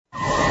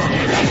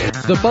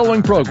The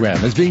following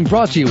program is being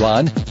brought to you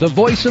on the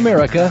Voice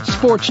America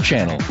Sports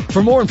Channel.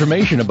 For more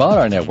information about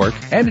our network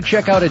and to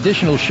check out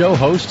additional show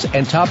hosts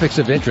and topics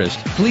of interest,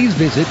 please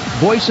visit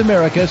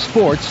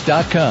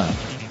voiceamericasports.com.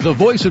 The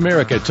Voice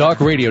America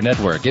Talk Radio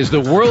Network is the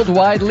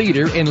worldwide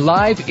leader in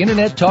live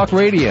Internet talk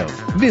radio.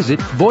 Visit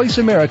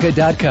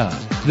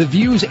voiceamerica.com. The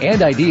views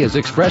and ideas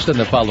expressed on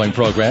the following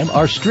program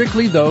are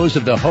strictly those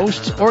of the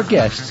hosts or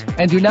guests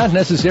and do not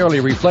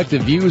necessarily reflect the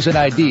views and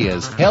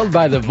ideas held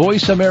by the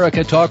Voice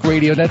America Talk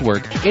Radio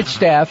Network, its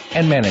staff,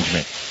 and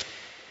management.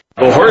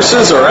 The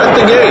horses are at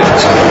the gate.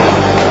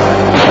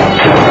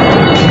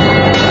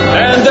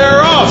 And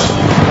they're off!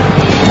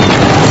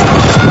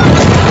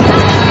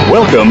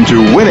 Welcome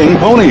to Winning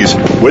Ponies.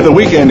 With the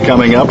weekend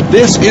coming up,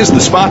 this is the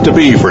spot to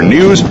be for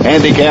news,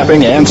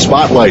 handicapping, and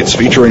spotlights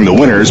featuring the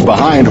winners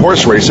behind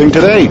horse racing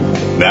today.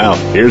 Now,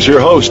 here's your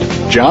host,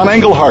 John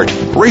Englehart,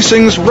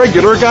 racing's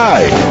regular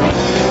guy.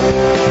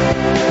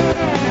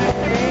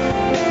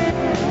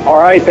 All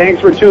right,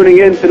 thanks for tuning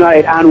in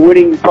tonight on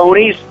Winning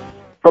Ponies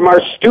from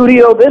our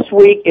studio this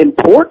week in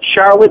Port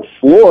Charlotte,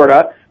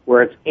 Florida,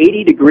 where it's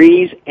 80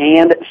 degrees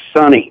and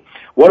sunny.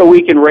 What a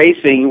week in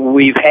racing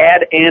we've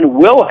had and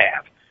will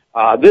have.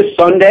 This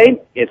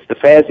Sunday, it's the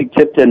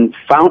Fasig-Tipton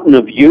Fountain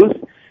of Youth,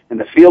 and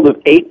the field of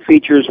 8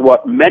 features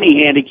what many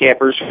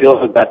handicappers feel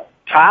are the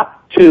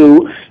top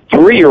 2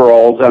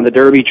 3-year-olds on the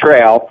Derby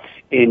Trail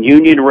in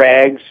Union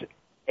Rags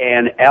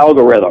and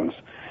Algorithms.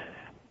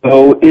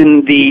 So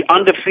in the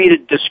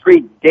undefeated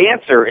Discreet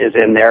Dancer is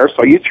in there,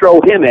 so you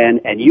throw him in,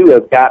 and you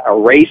have got a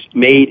race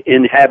made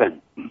in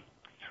heaven.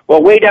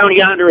 Well, way down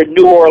yonder in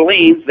New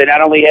Orleans, they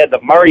not only had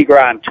the Mardi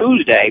Gras on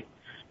Tuesday,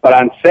 but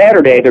on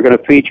Saturday, they're going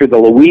to feature the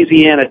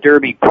Louisiana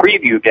Derby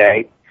Preview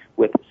Day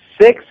with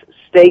 6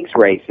 stakes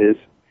races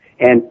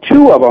and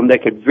 2 of them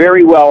that could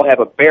very well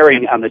have a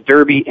bearing on the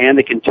Derby and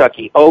the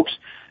Kentucky Oaks,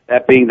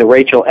 that being the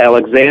Rachel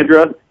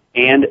Alexandra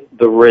and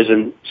the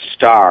Risen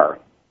Star.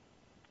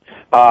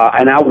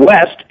 And out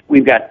west,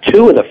 we've got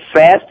 2 of the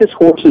fastest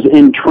horses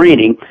in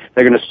training.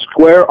 They're going to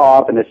square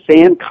off in the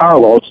San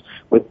Carlos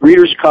with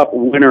Breeders' Cup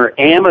winner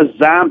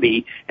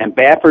Amazombie and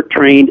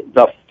Baffert-trained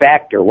The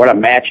Factor. What a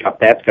matchup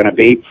that's going to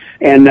be.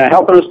 And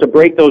helping us to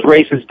break those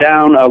races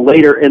down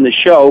later in the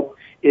show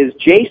is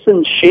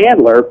Jason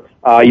Shandler.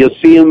 You'll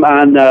see him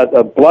on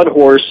the Blood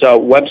Horse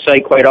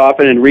website quite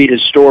often and read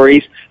his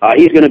stories.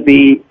 He's going to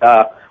be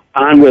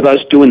on with us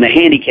doing the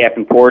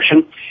handicapping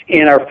portion.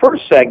 In our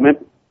first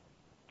segment,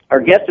 our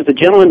guest is a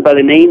gentleman by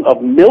the name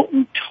of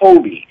Milton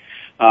Toby.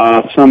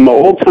 Some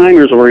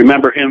old-timers will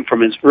remember him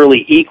from his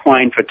early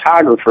equine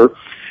photographer,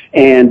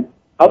 and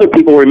other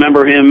people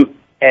remember him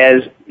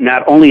as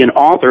not only an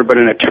author but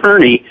an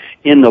attorney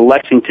in the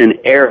Lexington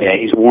area.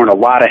 He's worn a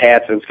lot of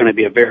hats, and it's going to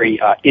be a very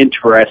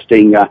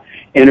interesting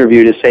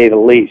interview, to say the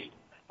least.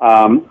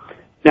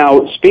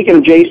 Now, speaking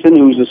of Jason,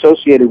 who's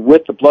associated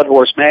with the Blood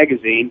Horse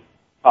magazine,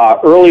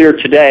 earlier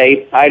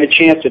today I had a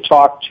chance to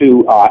talk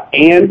to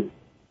Ann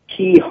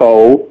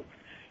Kehoe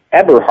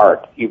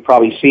Eberhardt. You've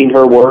probably seen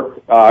her work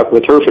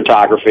with her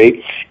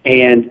photography,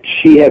 and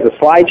she has a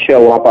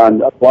slideshow up on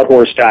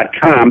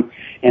bloodhorse.com,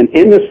 and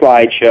in the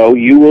slideshow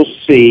you will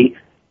see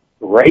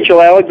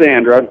Rachel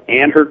Alexandra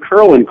and her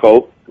curling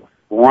coat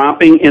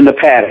romping in the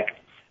paddock.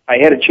 I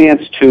had a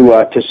chance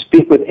to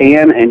speak with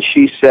Ann, and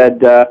she said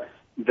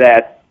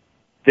that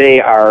they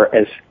are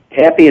as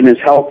happy and as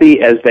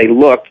healthy as they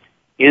look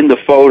in the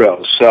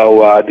photos.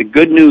 So the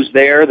good news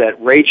there that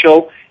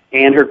Rachel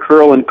and her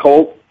curling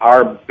colt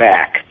are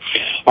back.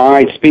 All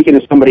right, speaking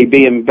of somebody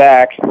being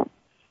back,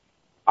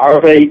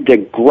 Arve de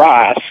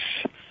Grasse,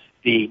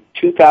 the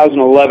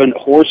 2011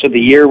 Horse of the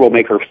Year, will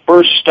make her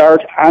first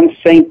start on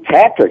St.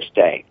 Patrick's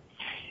Day.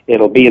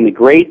 It'll be in the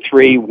Grade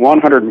 3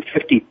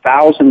 $150,000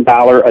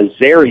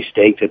 Azeri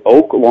Stakes at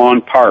Oak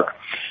Lawn Park.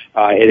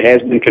 It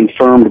has been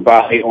confirmed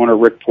by owner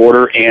Rick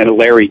Porter and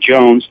Larry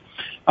Jones.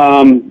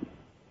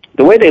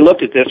 The way they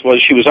looked at this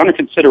was she was under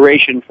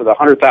consideration for the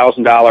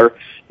 $100,000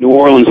 New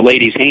Orleans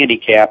Ladies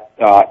Handicap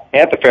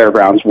at the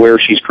fairgrounds where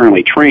she's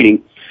currently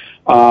training.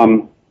 But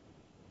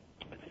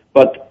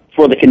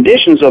for the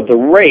conditions of the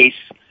race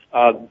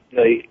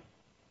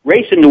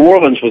in New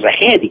Orleans was a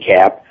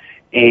handicap,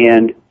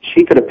 and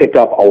she could have picked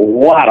up a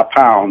lot of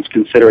pounds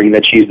considering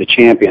that she's the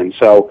champion.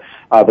 So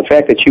the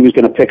fact that she was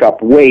going to pick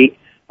up weight,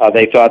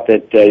 they thought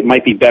that it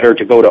might be better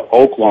to go to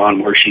Oak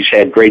Lawn where she's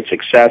had great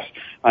success.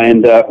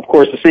 And, of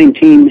course, the same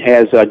team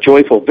has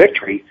Joyful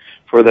Victory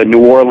for the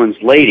New Orleans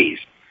ladies.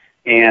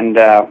 And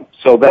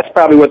so that's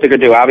probably what they're going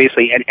to do.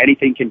 Obviously,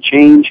 anything can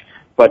change,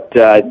 but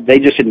they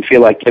just didn't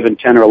feel like giving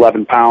 10 or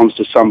 11 pounds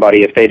to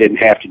somebody if they didn't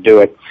have to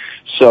do it.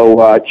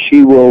 So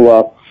she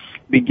will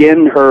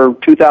begin her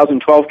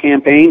 2012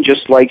 campaign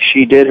just like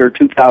she did her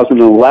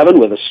 2011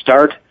 with a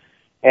start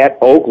at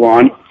Oak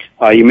Lawn.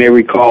 You may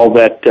recall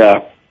that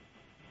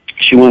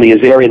she won the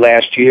Azeri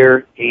last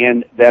year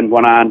and then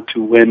went on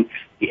to win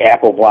the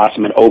Apple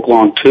Blossom at Oak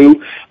Lawn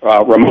 2.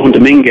 Ramon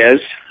Dominguez,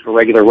 a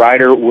regular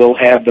rider, will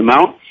have the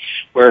mount,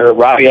 where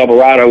Robbie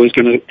Alvarado is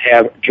going to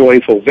have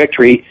Joyful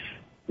Victory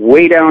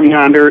way down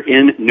yonder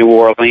in New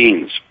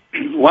Orleans.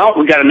 Well,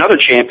 we got another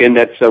champion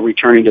that's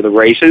returning to the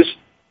races.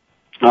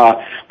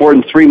 More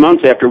than 3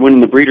 months after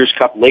winning the Breeders'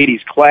 Cup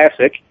Ladies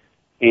Classic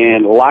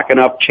and locking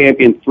up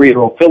champion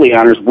 3-year-old filly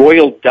honors,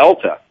 Royal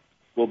Delta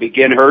will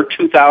begin her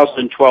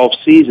 2012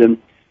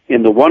 season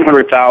in the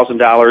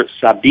 $100,000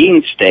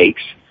 Sabine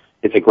Stakes.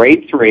 It's a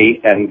Grade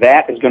 3, and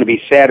that is going to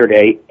be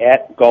Saturday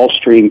at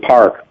Gulfstream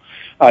Park.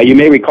 You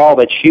may recall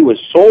that she was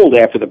sold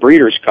after the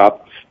Breeders'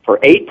 Cup for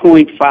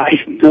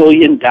 $8.5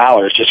 million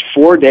just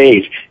 4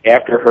 days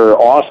after her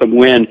awesome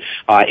win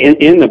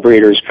in the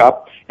Breeders'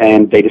 Cup,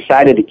 and they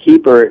decided to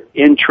keep her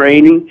in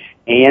training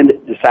and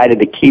decided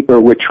to keep her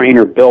with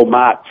trainer Bill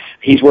Mott.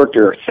 He's worked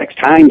her 6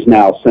 times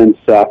now since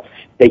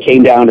they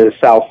came down to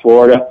South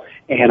Florida,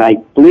 and I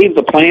believe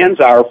the plans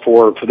are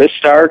for this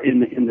start in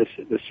the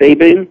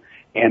Sabine,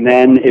 and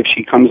then if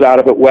she comes out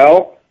of it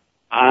well,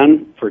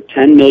 on for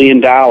 $10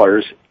 million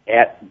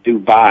at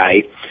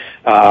Dubai.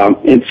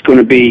 It's going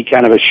to be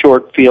kind of a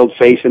short field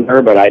facing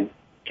her, but I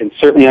can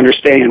certainly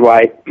understand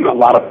why a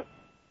lot of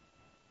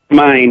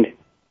mind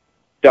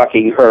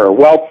ducking her.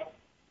 Well,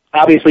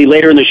 obviously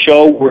later in the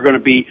show, we're going to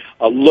be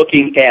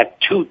looking at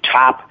 2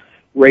 top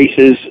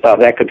races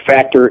that could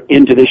factor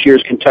into this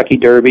year's Kentucky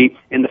Derby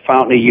in the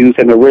Fountain of Youth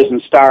and the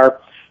Risen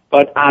Star.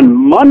 But on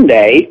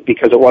Monday,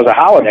 because it was a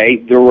holiday,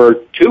 there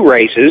were 2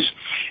 races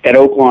at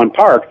Oaklawn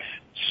Park.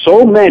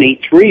 So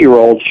many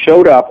 3-year-olds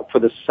showed up for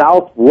the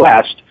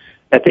Southwest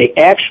that they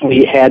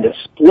actually had to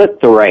split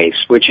the race,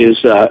 which is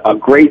a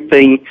great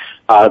thing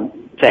to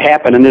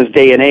happen in this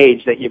day and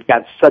age, that you've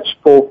got such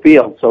full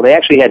field. So they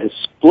actually had to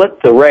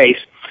split the race.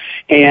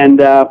 And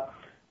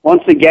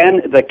once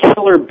again, the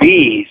Killer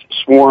Bees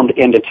swarmed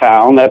into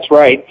town. That's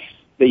right.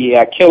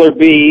 The Killer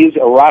Bees,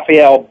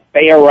 Rafael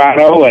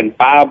Bejarano and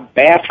Bob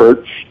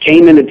Baffert,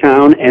 came into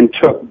town and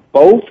took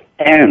both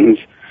ends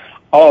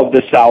of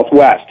the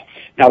Southwest.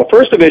 Now, the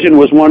first division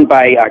was won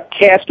by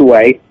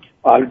Castaway.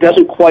 It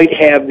doesn't quite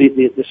have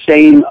the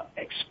same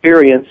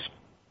experience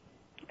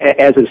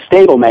as his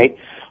stablemate,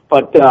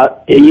 but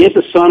he is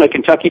the son of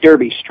Kentucky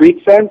Derby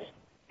Street Fence,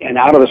 and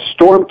out of the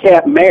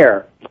Stormcat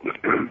mare,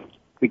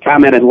 we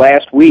commented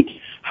last week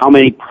how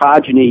many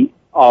progeny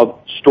of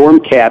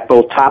Stormcat,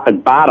 both top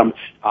and bottom,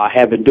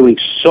 have been doing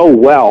so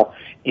well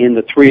in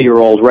the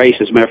 3-year-old race.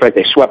 As a matter of fact,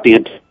 they swept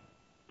the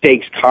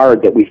stakes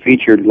card that we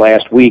featured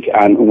last week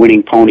on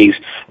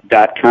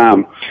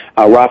winningponies.com.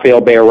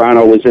 Rafael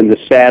Bejarano was in the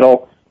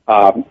saddle.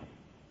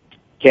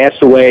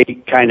 Castaway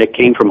kind of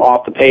came from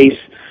off the pace,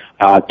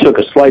 took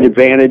a slight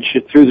advantage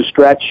through the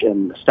stretch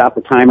and stopped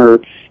the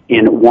timer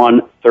in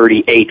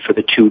 1:38 for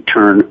the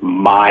 2-turn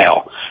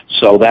mile.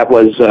 So that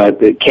was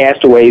the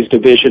Castaways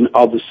division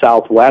of the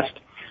Southwest.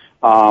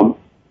 And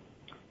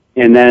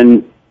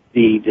then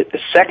the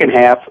second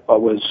half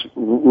was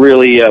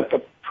really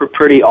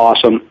pretty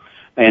awesome,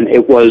 and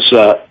it was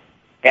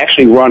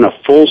actually run a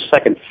full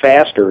second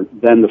faster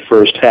than the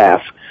first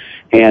half,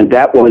 and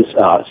that was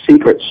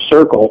Secret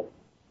Circle.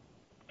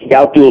 He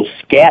outdueled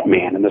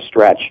Scatman in the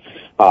stretch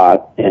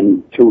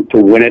and to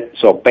win it.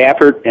 So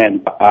Baffert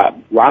and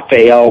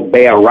Rafael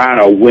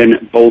Bejarano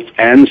win both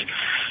ends.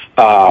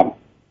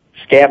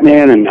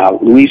 Scatman and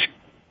Luis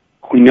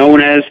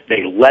Quinones,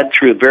 they led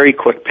through a very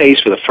quick pace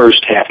for the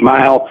first half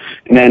mile,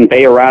 and then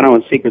Bejarano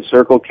and Secret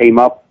Circle came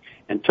up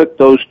and took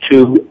those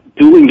 2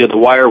 dueling to the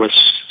wire, with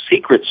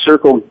Secret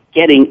Circle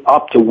getting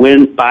up to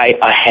win by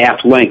a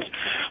half length.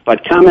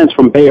 But comments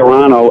from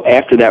Bejarano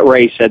after that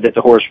race said that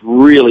the horse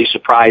really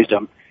surprised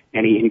him,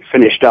 and he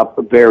finished up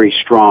very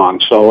strong.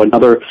 So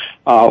another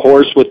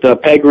horse with the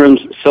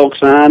Pegram's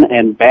Silks on,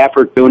 and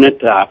Baffert doing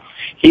it.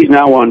 He's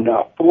now on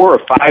 4 or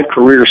 5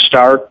 career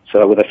starts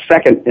with a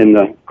second in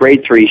the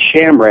Grade 3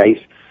 Sham race.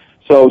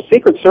 So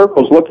Secret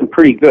Circle's looking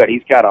pretty good.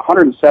 He's got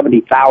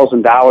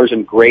 $170,000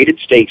 in graded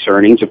stakes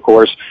earnings. Of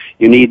course,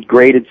 you need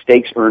graded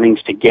stakes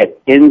earnings to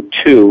get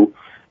into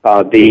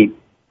the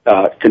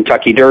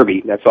Kentucky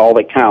Derby. That's all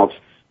that counts.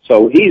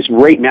 So he's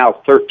right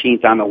now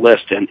 13th on the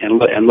list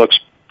and looks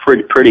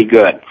pretty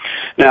good.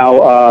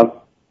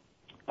 Now,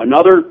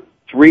 another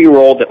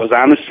 3-year-old that was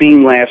on the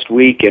scene last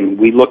week, and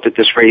we looked at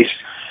this race,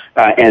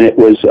 and it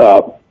was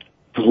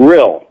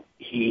Thrill.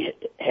 He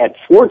had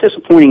 4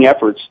 disappointing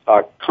efforts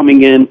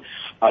coming in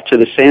to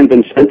the San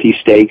Vicente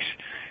Stakes,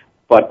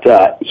 but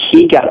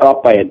he got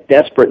up by a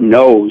desperate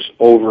nose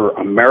over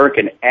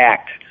American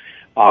Act.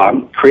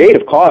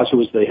 Creative Cause, who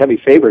was the heavy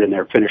favorite in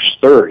there, finished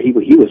 3rd.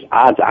 He was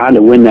odds on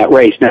to win that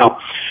race. Now,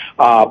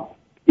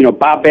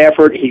 Bob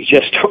Baffert, he's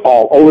just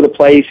all over the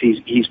place.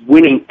 He's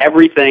winning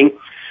everything,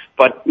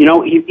 but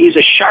he's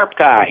a sharp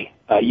guy.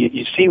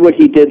 You see what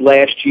he did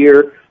last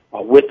year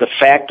with the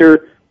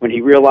Factor, when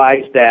he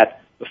realized that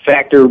the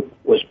Factor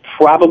was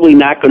probably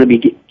not going to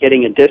be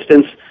getting a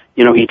distance.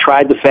 He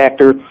tried the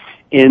Factor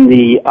in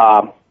the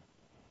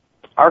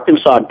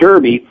Arkansas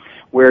Derby,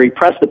 where he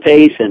pressed the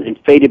pace and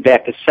faded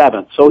back to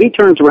 7th. So he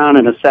turns around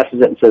and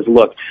assesses it and says,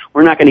 look,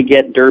 we're not going to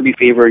get Derby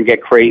fever and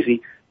get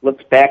crazy.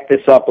 Let's back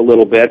this up a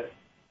little bit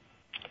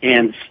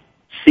and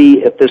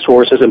see if this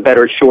horse isn't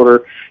better at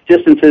shorter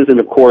distances, and,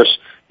 of course,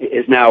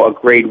 is now a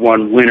Grade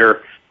 1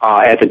 winner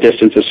at the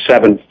distance of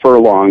 7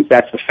 furlongs.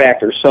 That's the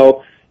factor.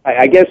 So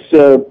I guess,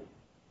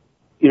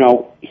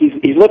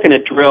 he's looking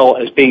at Drill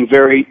as being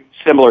very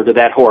similar to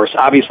that horse.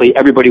 Obviously,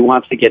 everybody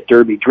wants to get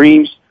Derby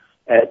Dreams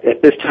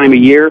at this time of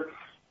year,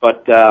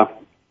 but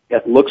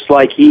it looks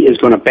like he is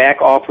going to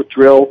back off with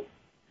Drill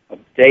a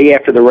day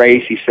after the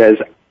race. He says,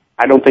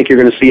 I don't think you're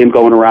going to see him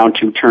going around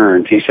 2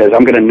 turns. He says,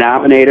 I'm going to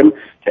nominate him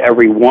to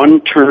every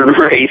 1-turn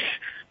race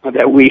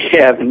that we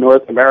have in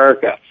North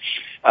America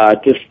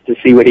just to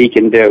see what he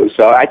can do.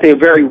 So I think a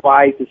very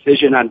wise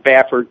decision on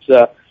Baffert's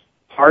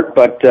part,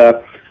 but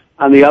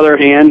on the other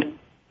hand,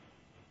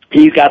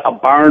 he's got a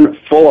barn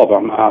full of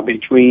them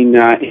between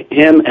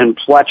him and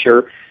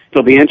Fletcher.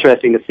 It'll be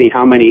interesting to see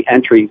how many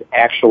entries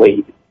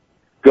actually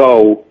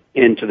go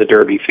into the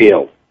Derby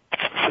field.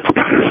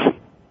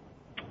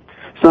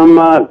 Some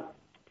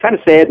kind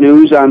of sad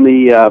news on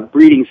the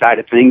breeding side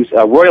of things.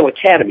 Royal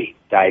Academy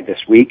died this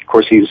week. Of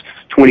course, he was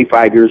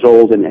 25 years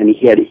old, and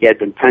he had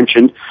been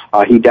pensioned.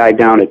 He died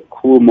down at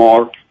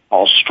Coolmore,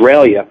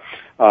 Australia.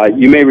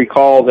 You may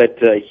recall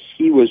that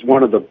he was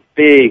one of the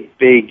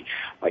big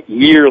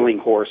yearling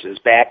horses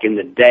back in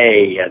the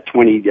day,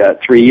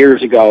 23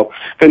 years ago.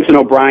 Vincent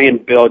O'Brien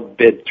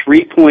bid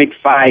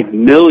 $3.5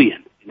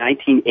 million in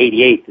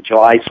 1988, the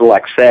July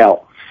Select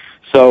sale.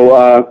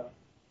 So,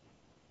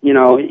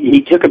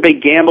 he took a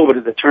big gamble, but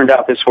as it turned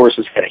out, this horse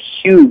has had a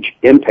huge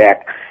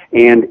impact.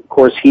 And, of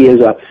course, he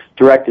is a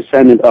direct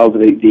descendant of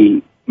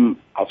the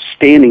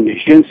outstanding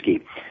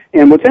Nijinsky.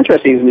 And what's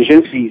interesting is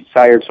Nijinsky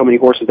sired so many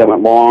horses that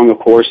went long, of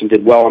course, and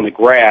did well on the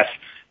grass,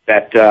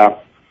 that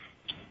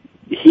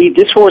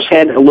this horse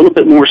had a little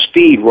bit more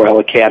speed, Royal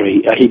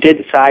Academy. He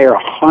did sire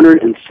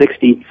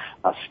 160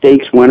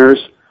 stakes winners,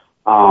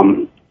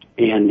 and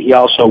he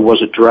also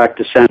was a direct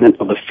descendant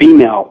of the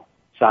female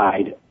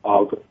side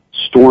of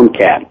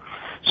Stormcat.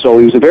 So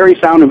he was a very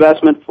sound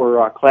investment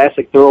for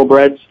classic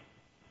thoroughbreds.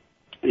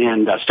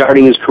 And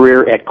starting his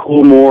career at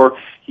Coolmore,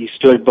 he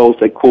stood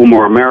both at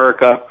Coolmore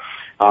America,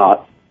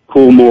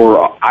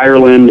 Coolmore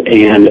Ireland,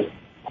 and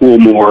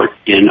Coolmore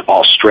in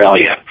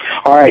Australia.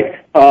 All right,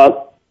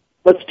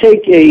 let's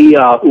take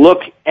a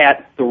look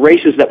at the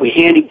races that we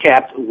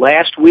handicapped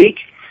last week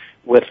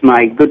with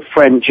my good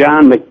friend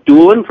John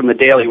McDoolin from the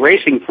Daily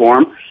Racing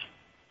Forum.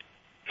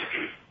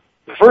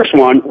 The first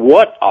one,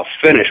 what a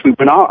finish. We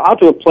went out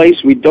to a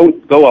place we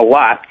don't go a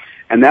lot,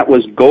 and that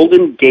was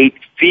Golden Gate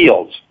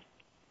Fields.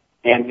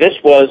 And this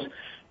was,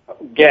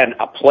 again,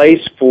 a place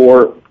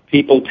for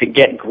people to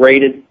get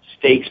graded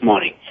stakes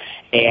money.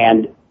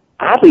 And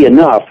oddly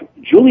enough,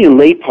 Julien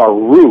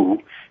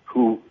Leparoux,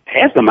 who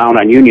has the mount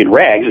on Union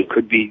Rags, it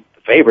could be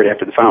the favorite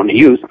after the Fountain of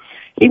Youth,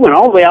 he went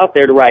all the way out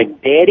there to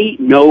ride Daddy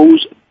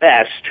Knows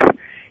Best,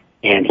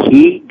 and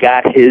he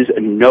got his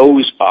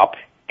nose up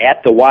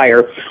at the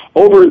wire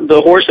over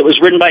the horse that was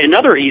ridden by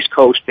another East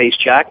Coast-based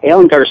jock.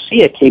 Alan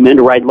Garcia came in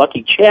to ride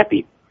Lucky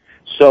Chappie.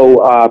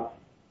 So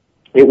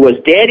it was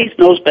Daddy's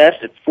Knows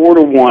Best at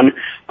 4-1,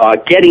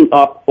 getting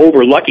up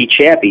over Lucky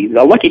Chappie.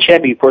 Lucky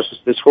Chappie, of course, is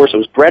this horse that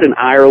was bred in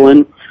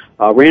Ireland,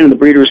 ran in the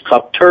Breeders'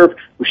 Cup Turf,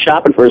 was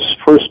shopping for his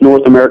first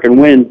North American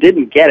win,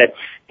 didn't get it,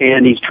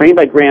 and he's trained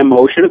by Graham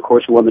Motion, of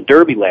course, who won the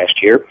Derby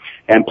last year.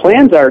 And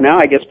plans are now,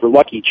 I guess, for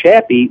Lucky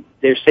Chappie,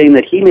 they're saying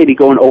that he may be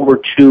going over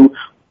to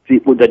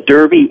the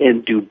Derby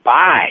in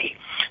Dubai.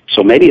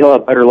 So maybe he'll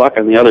have better luck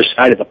on the other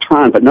side of the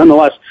pond. But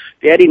nonetheless,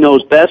 Daddy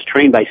Knows Best,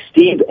 trained by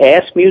Steve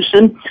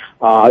Asmussen,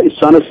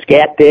 son of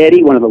Scat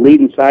Daddy, one of the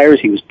leading sires.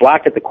 He was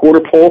blocked at the quarter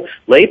pole.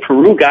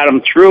 Leparoux got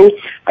him through.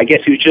 I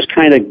guess he was just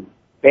kind of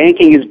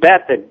banking his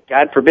bet that,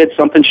 God forbid,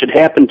 something should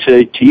happen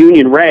to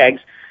Union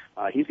Rags.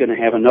 He's going to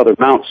have another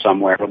mount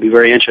somewhere. It'll be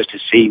very interesting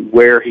to see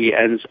where he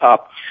ends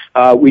up.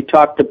 We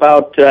talked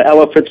about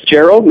Ella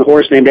Fitzgerald, the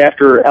horse named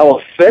after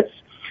Ella Fitz,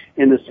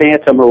 in the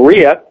Santa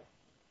Maria,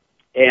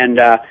 and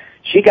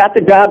she got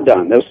the job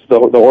done. This is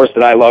the horse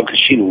that I love because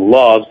she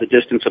loves the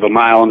distance of a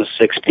mile on the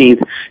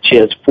 16th. She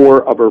has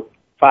 4 of her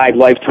 5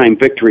 lifetime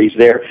victories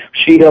there.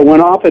 She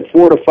went off at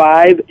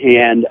 4-5,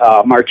 and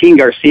Martin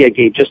Garcia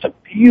gave just a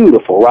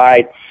beautiful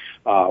ride,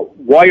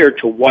 wire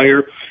to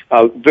wire.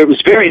 It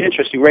was a very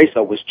interesting race,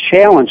 though. It was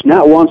challenged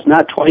not once,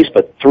 not twice,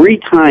 but 3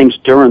 times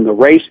during the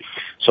race.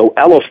 So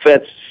Ella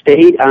Fitz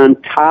stayed on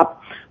top.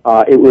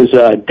 It was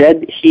a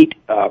dead heat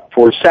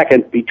for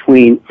second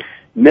between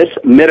Miss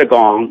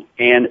Mittagong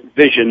and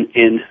Vision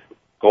in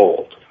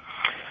Gold.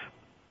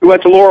 We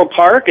went to Laurel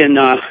Park and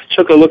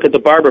took a look at the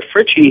Barbara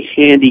Fritchie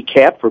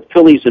handicap for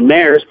fillies and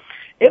mares.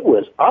 It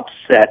was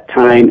upset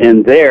time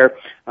in there.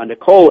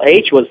 Nicole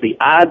H. was the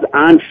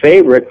odds-on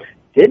favorite.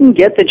 Didn't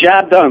get the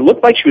job done.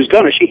 Looked like she was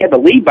going to. She had the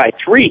lead by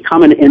 3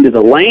 coming into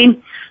the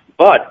lane.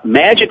 But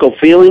Magical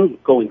Feeling,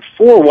 going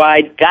 4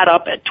 wide, got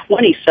up at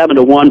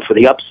 27-1 for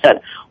the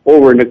upset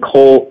over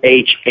Nicole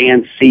H.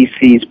 and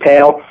CC's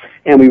Pal.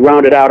 And we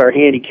rounded out our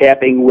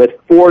handicapping with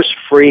Force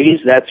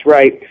Freeze. That's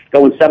right,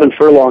 going 7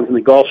 furlongs in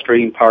the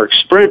Gulfstream Park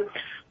Sprint.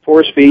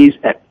 Horse fees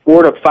at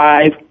 4 to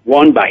 5,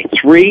 won by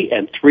 3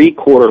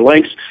 3/4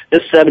 lengths.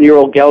 This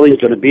 7-year-old gelding is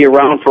going to be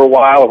around for a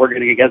while, and we're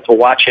going to get to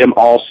watch him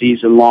all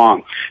season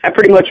long. That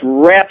pretty much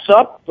wraps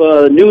up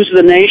News of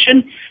the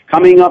Nation.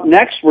 Coming up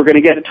next, we're going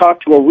to get to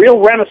talk to a real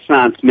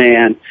renaissance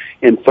man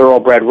in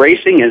thoroughbred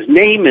racing. His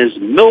name is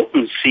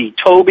Milton C.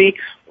 Toby.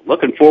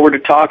 Looking forward to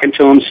talking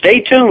to him. Stay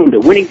tuned to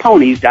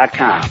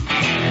winningponies.com.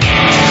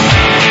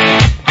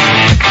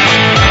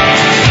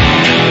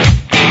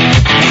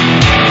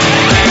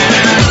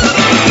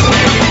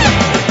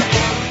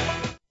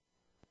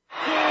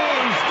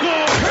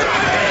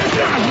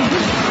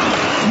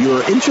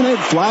 Your internet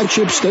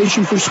flagship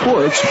station for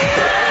sports.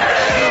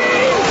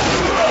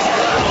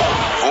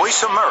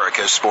 Voice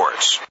America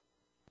Sports.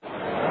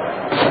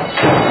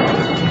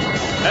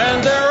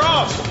 And they're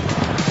off.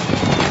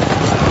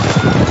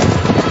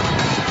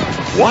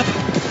 What?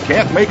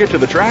 Can't make it to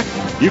the track?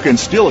 You can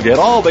still get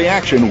all the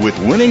action with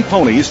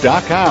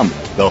winningponies.com,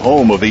 the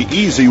home of the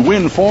easy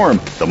win form,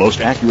 the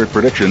most accurate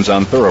predictions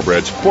on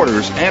thoroughbreds,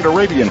 quarters, and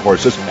Arabian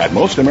horses at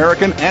most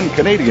American and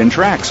Canadian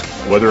tracks.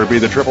 Whether it be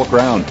the Triple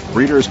Crown,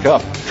 Breeders'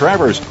 Cup,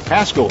 Travers,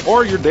 Haskell,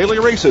 or your daily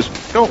races,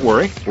 don't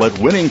worry. Let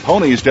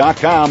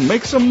winningponies.com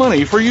make some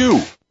money for you.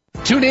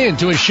 Tune in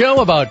to a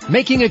show about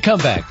making a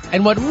comeback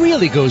and what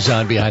really goes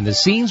on behind the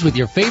scenes with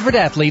your favorite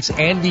athletes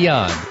and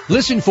beyond.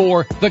 Listen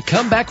for The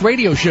Comeback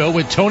Radio Show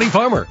with Tony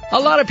Farmer. A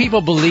lot of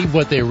people believe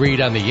what they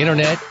read on the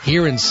internet,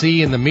 hear and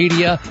see in the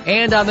media,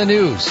 and on the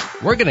news.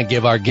 We're going to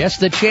give our guests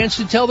the chance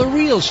to tell the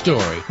real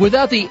story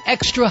without the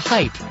extra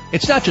hype.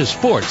 It's not just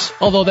sports,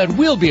 although that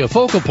will be a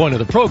focal point of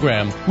the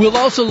program. We'll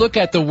also look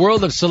at the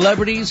world of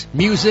celebrities,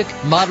 music,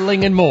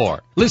 modeling, and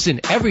more. Listen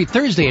every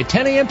Thursday at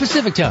 10 a.m.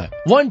 Pacific Time,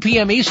 1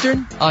 p.m.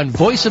 Eastern on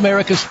Voice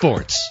America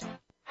Sports.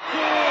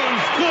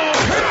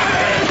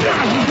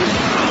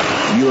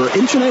 Your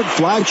internet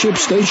flagship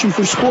station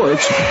for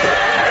sports.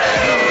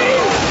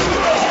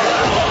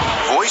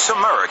 Voice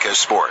America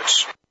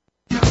Sports.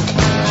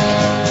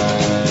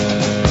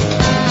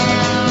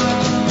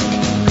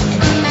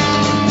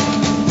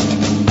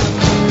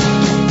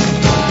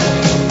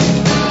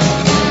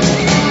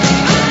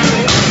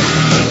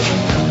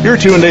 You're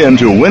tuned in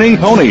to Winning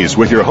Ponies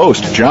with your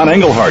host, John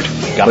Englehart.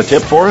 Got a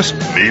tip for us?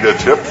 Need a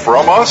tip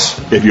from us?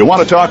 If you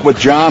want to talk with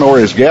John or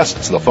his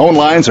guests, the phone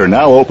lines are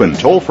now open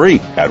toll-free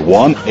at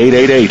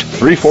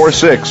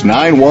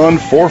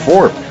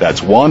 1-888-346-9144. That's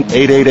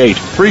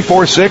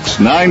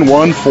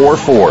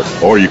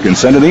 1-888-346-9144. Or you can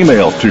send an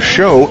email to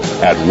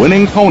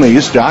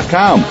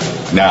show@winningponies.com.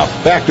 Now,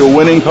 back to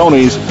Winning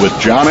Ponies with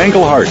John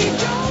Englehart.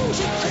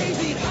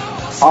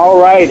 All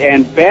right,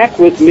 and back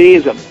with me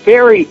is a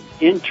very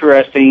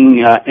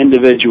interesting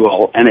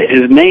individual, and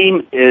his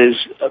name is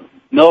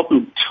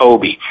Milton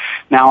Toby.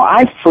 Now,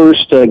 I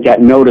first got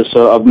notice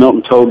of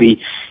Milton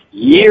Toby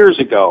years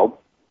ago,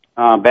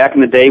 back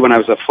in the day when I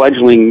was a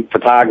fledgling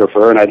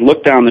photographer, and I'd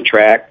look down the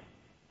track,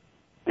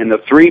 and the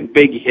three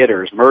big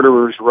hitters,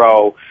 Murderers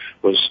Row,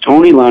 was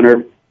Tony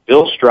Leonard,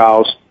 Bill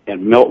Strauss,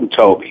 and Milton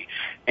Toby.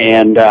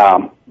 And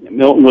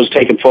Milton was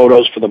taking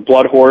photos for the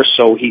Blood Horse,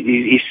 so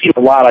he's seen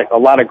a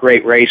lot of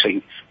great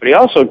racing. But he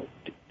also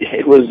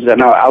was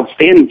an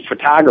outstanding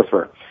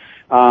photographer.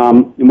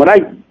 And what I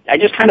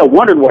just kind of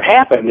wondered what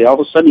happened. All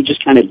of a sudden, he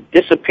just kind of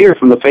disappeared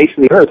from the face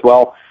of the earth.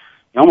 Well,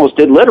 he almost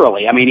did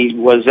literally. I mean, he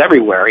was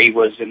everywhere. He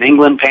was in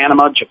England,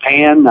 Panama,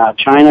 Japan,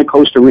 China,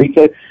 Costa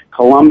Rica,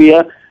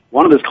 Colombia.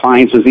 One of his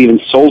clients was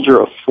even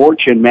Soldier of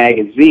Fortune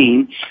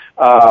magazine.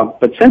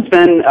 But since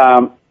then,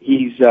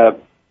 he's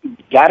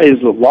got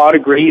his law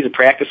degree. He's a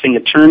practicing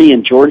attorney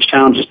in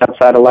Georgetown, just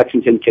outside of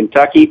Lexington,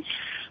 Kentucky.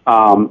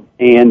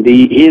 And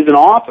he is an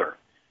author.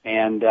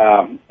 And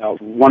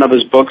one of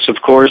his books, of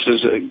course,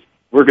 is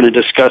we're going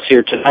to discuss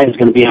here tonight, is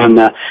going to be on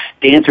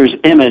Dancer's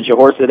Image, a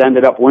horse that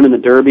ended up winning the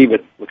Derby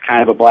but with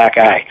kind of a black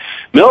eye.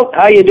 Milt,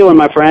 how you doing,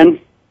 my friend?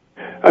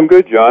 I'm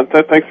good, John.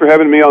 Thanks for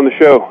having me on the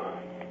show.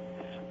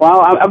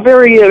 Well, I'm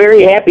very,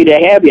 very happy to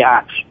have you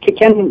on.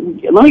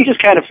 Let me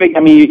just kind of figure, I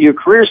mean, your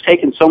career's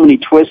taken so many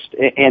twists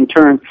and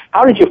turns.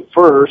 How did you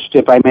first,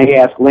 if I may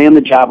ask, land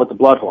the job with the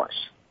Blood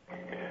Horse?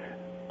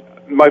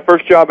 My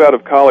first job out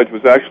of college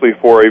was actually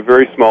for a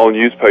very small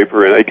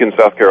newspaper in Aiken,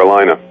 South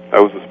Carolina. I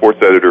was a sports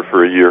editor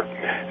for a year,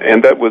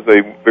 and that was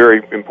a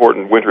very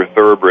important winter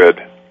thoroughbred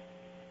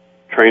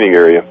training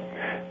area.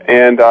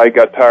 And I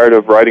got tired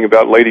of writing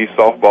about ladies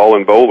softball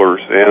and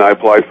bowlers, and I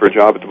applied for a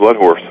job at the Blood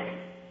Horse.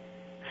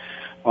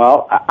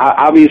 Well,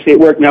 obviously it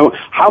worked. Now,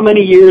 how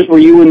many years were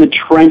you in the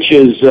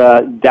trenches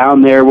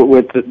down there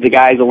with the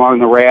guys along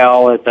the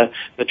rail at the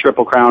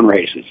Triple Crown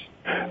races?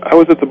 I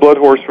was at the Blood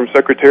Horse from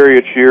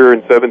Secretariat year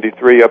in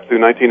 '73 up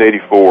through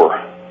 1984.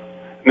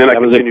 And then I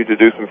continued to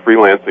do some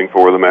freelancing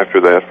for them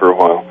after that for a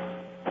while.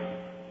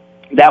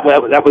 That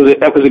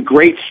was a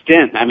great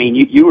stint. I mean,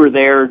 you were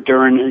there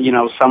during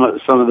some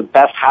of the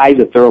best highs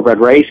of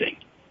thoroughbred racing.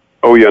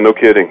 Oh yeah, no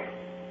kidding.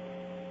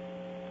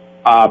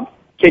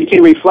 Can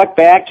you reflect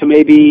back to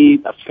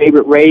maybe a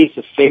favorite race,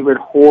 a favorite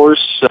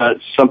horse,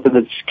 something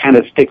that kind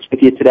of sticks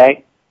with you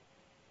today?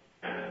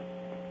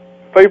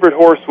 Favorite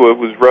horse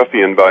was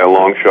Ruffian by a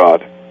long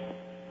shot.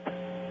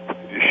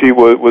 She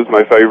was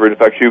my favorite. In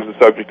fact, she was the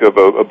subject of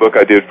a book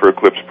I did for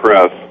Eclipse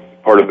Press,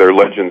 part of their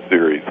Legend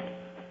series.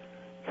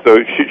 So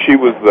she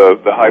was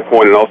the high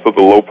point and also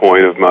the low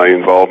point of my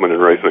involvement in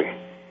racing.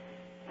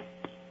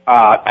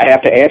 I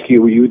have to ask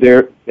you, were you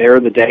there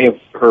the day of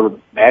her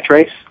match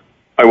race?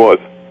 I was.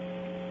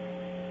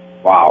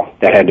 Wow,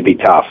 that had to be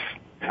tough.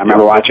 I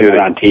remember watching it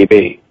on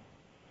TV.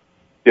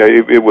 Yeah,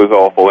 it was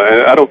awful.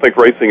 And I don't think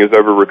racing has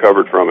ever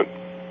recovered from it.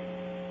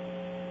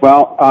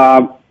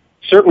 Well,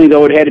 certainly,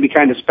 though, it had to be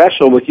kind of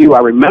special with you. I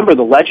remember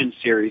the Legend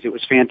series. It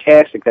was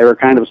fantastic. They were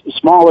kind of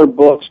smaller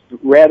books,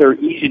 rather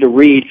easy to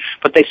read,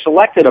 but they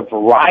selected a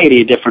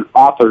variety of different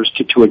authors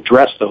to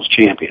address those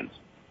champions.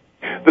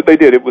 But they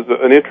did. It was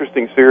an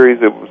interesting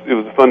series. It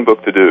was a fun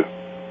book to do.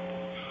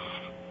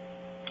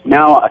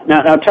 Now,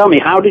 tell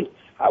me,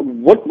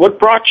 what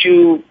brought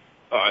you?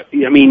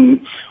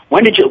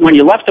 When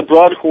you left the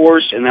Blood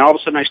Horse, and then all of a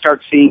sudden I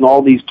start seeing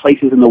all these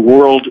places in the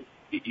world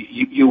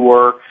you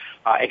were.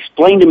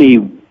 Explain to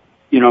me.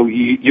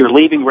 You're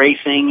leaving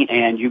racing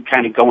and you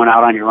kind of going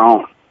out on your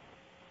own.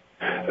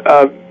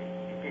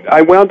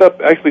 I wound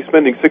up actually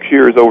spending 6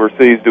 years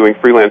overseas doing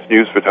freelance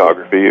news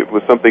photography. It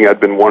was something I'd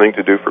been wanting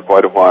to do for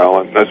quite a while.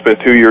 And I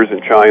spent 2 years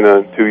in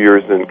China, 2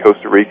 years in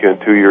Costa Rica,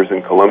 and 2 years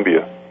in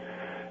Colombia.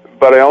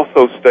 But I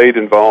also stayed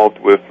involved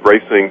with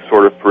racing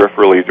sort of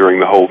peripherally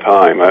during the whole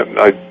time.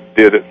 I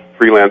did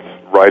freelance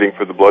writing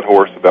for the Blood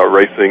Horse about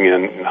racing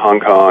in Hong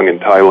Kong and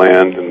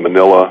Thailand and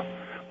Manila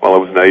while I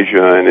was in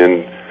Asia and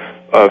in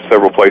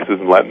several places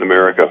in Latin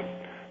America.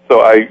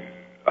 So I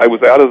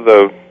was out of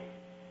the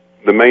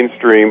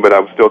mainstream, but I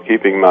was still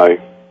keeping my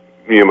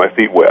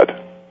feet wet.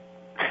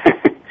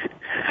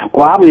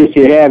 Well,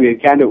 obviously you have. You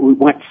kind of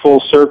went full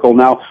circle.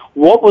 Now,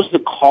 what was the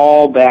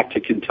call back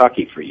to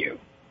Kentucky for you?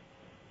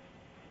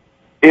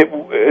 It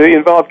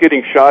involved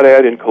getting shot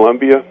at in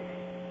Colombia.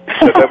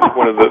 That was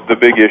one of the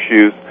big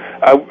issues.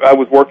 I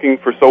was working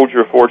for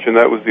Soldier of Fortune.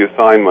 That was the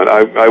assignment.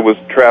 I was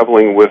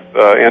traveling with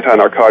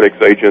anti-narcotics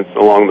agents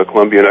along the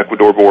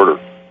Colombian-Ecuador border,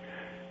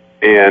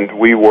 and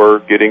we were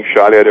getting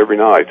shot at every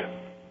night.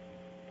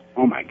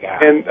 Oh, my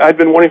God. And I'd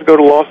been wanting to go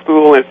to law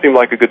school, and it seemed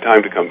like a good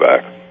time to come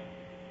back.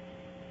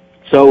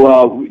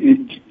 So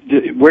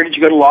where did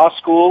you go to law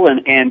school,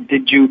 and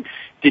did you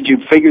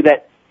figure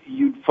that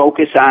you'd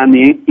focus on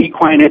the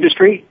equine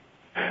industry?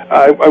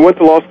 I went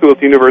to law school at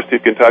the University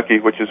of Kentucky,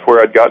 which is where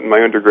I'd gotten my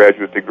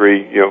undergraduate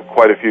degree,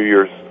 quite a few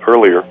years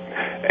earlier.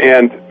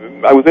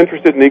 And I was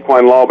interested in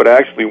equine law, but I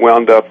actually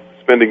wound up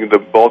spending the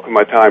bulk of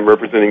my time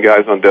representing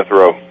guys on death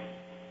row.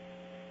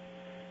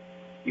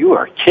 You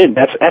are kidding.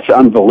 That's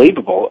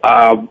unbelievable.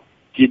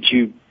 Did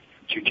you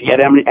get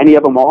any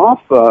of them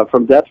off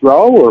from death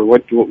row, or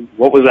what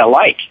was that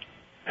like?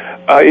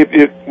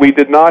 We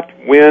did not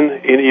win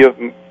any of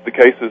the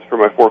cases for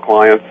my 4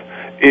 clients.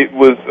 It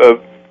was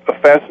a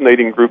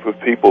fascinating group of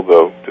people,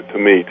 though, to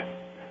meet.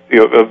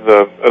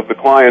 Of the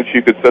clients,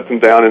 you could set them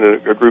down in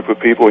a group of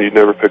people and you'd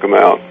never pick them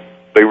out.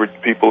 They were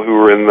people who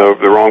were in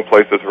the wrong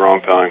place at the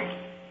wrong time.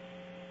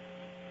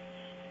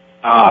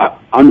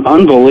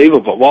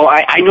 Unbelievable. Well,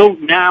 I know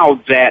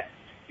now that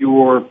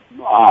you're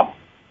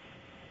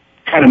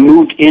kind of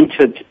moved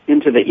into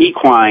the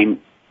equine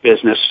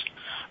business.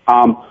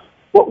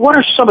 What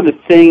are some of the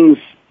things?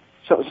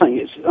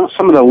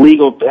 Some of the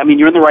legal. I mean,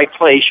 you're in the right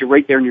place. You're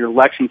right there near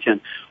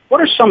Lexington. What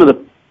are some of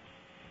the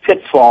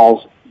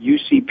pitfalls you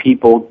see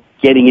people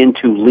getting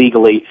into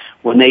legally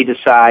when they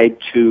decide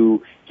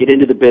to get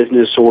into the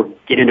business or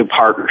get into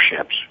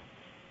partnerships?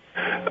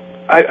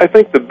 I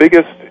think the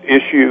biggest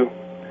issue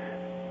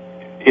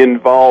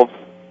involves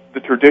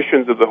the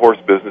traditions of the horse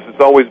business.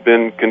 It's always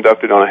been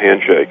conducted on a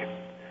handshake.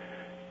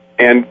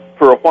 And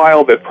for a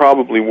while that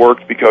probably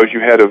worked because you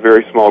had a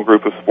very small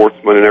group of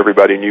sportsmen and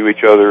everybody knew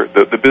each other.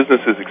 The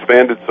business has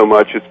expanded so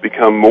much it's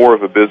become more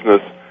of a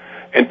business,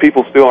 and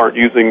people still aren't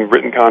using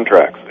written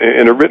contracts.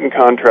 And a written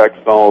contract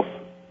solves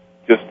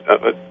just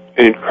an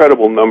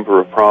incredible number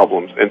of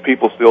problems, and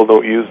people still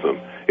don't use them.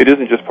 It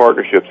isn't just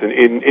partnerships. And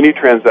in any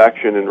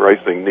transaction in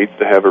racing needs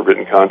to have a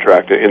written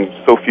contract, and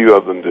so few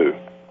of them do.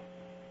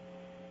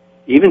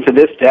 Even to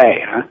this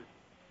day, huh?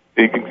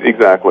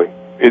 Exactly.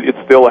 It's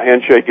still a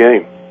handshake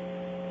game.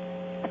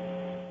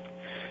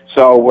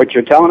 So what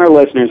you're telling our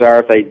listeners are,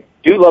 if they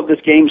do love this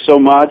game so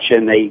much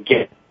and they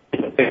get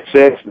pick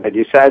 6 and they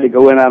decide to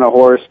go in on a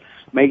horse,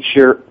 make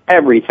sure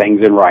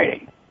everything's in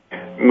writing.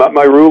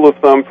 My rule of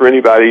thumb for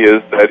anybody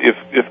is that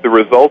if the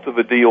result of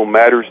the deal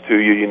matters to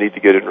you, you need to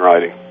get it in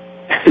writing.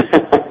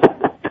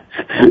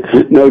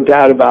 No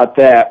doubt about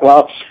that.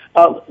 Well,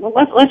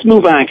 let's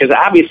move on, because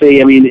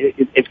obviously, I mean,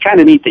 it's kind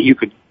of neat that you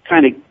could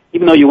kind of,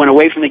 even though you went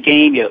away from the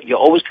game, you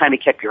always kind of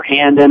kept your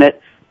hand in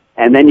it,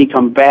 and then you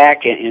come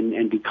back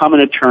and become an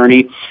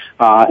attorney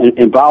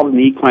involved in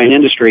the equine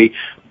industry,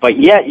 but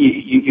yet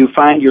you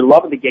find your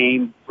love of the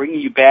game bringing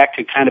you back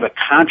to kind of a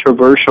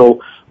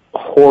controversial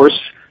horse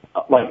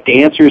like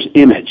Dancer's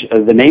Image.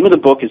 The name of the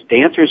book is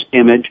Dancer's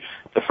Image,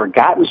 The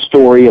Forgotten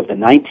Story of the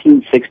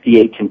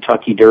 1968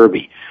 Kentucky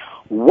Derby.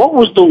 What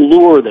was the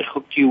lure that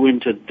hooked you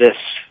into this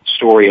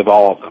story of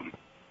all of them?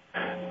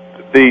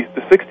 The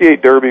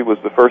 68 Derby was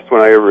the first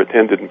one I ever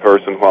attended in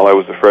person while I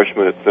was a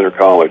freshman at Center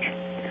College.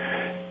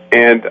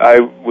 And I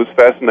was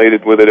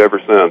fascinated with it ever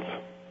since.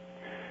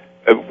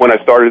 When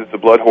I started as a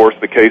blood horse,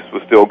 the case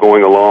was still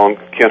going along.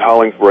 Kent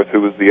Hollingsworth,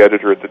 who was the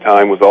editor at the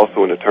time, was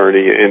also an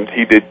attorney, and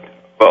he did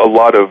a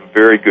lot of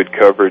very good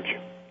coverage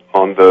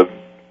on the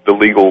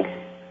legal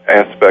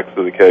aspects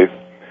of the case.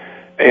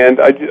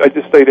 And I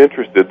just stayed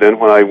interested. Then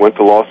when I went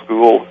to law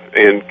school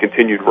and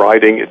continued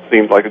writing, it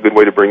seemed like a good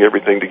way to bring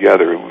everything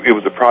together. It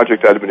was a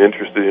project I'd been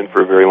interested in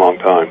for a very long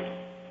time.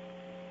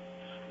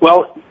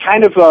 Well,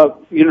 kind of,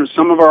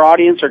 some of our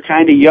audience are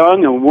kind of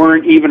young and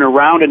weren't even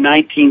around in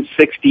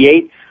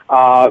 1968.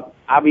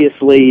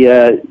 Obviously,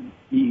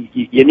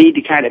 you need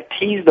to kind of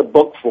tease the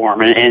book for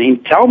them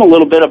and tell them a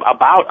little bit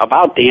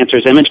about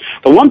Dancer's Image.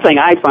 The one thing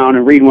I found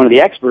in reading one of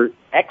the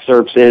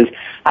excerpts is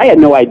I had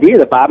no idea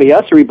that Bobby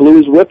Ussery blew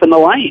his whip in the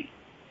lane.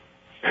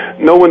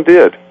 No one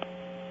did.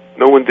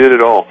 No one did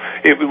at all.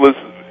 It was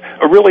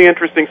a really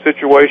interesting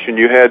situation.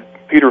 You had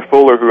Peter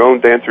Fuller, who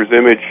owned Dancer's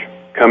Image,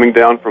 coming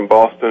down from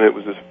Boston. It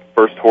was his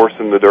first horse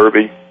in the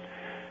Derby.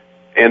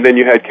 And then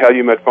you had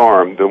Calumet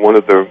Farm, one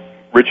of the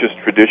richest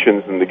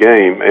traditions in the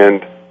game,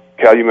 and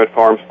Calumet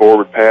Farm's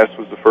Forward Pass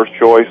was the first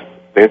choice.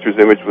 Dancer's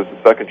Image was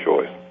the second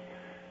choice.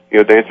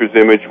 Dancer's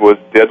Image was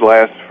dead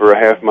last for a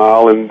half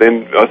mile, and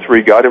then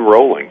Ussery got him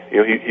rolling.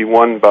 He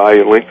won by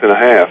a length and a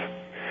half.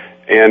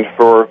 And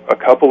for a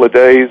couple of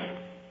days,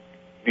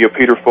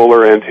 Peter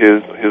Fuller and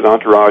his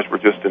entourage were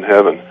just in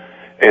heaven.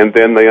 And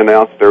then they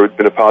announced there had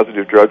been a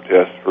positive drug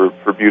test for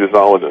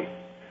butazolidine,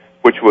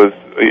 which was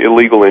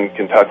illegal in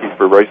Kentucky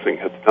for racing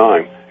at the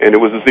time. And it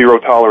was a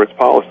zero-tolerance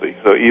policy,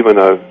 so even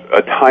a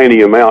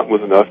tiny amount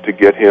was enough to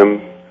get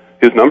him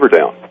his number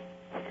down.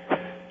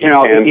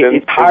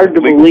 It's hard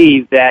to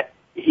believe that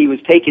he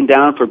was taken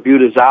down for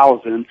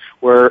butazolidine,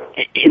 where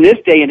in this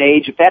day and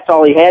age, if that's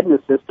all he had in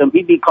the system,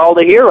 he'd be called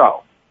a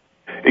hero.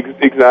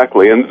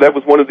 Exactly, and that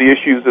was one of the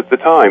issues at the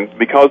time.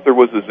 Because there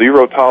was a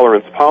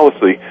zero-tolerance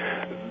policy,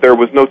 there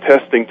was no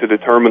testing to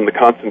determine the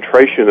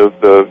concentration of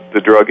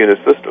the drug in his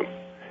system,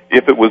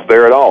 if it was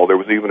there at all. There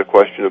was even a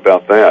question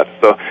about that.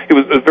 So it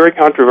was very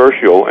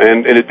controversial,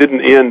 and it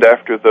didn't end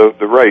after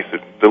the race.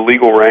 The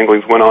legal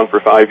wranglings went on for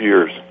 5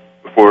 years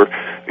before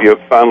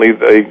finally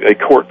a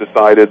court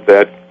decided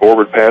that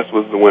Forward Pass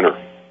was the winner.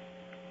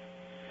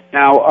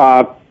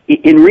 Now,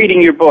 in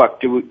reading your book,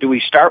 do we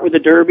start with the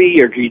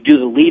Derby, or do you do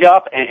the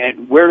lead-up,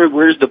 and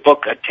where's the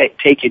book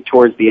take you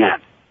towards the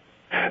end?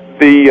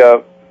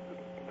 The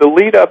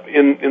lead-up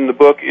in the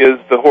book is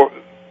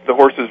the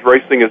horse's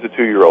racing as a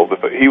 2-year-old.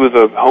 He was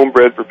a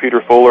homebred for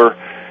Peter Fuller.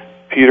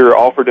 Peter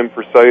offered him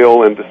for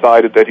sale and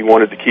decided that he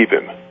wanted to keep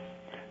him.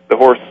 The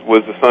horse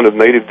was the son of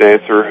native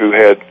dancer who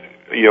had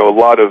a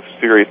lot of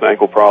serious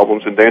ankle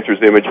problems, and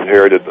Dancer's Image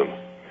inherited them.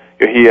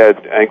 He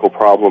had ankle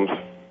problems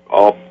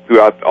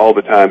throughout all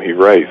the time he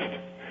raced.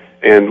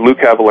 And Lou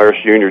Cavalaris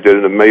Jr. did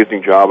an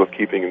amazing job of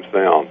keeping him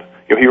sound.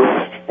 He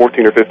raced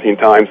 14 or 15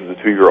 times as a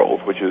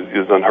 2-year-old, which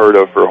is unheard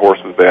of for a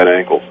horse with bad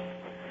ankles.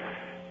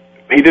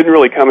 He didn't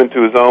really come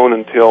into his own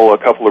until a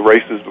couple of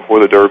races before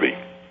the Derby.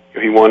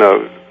 He won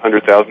a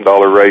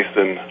 $100,000 race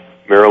in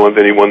Maryland,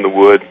 then he won the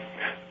Wood,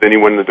 then he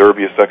won the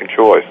Derby as second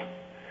choice.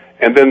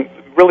 And then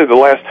really the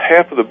last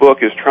half of the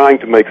book is trying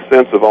to make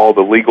sense of all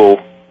the legal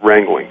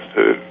wranglings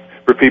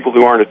for people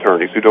who aren't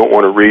attorneys, who don't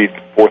want to read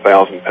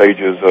 4,000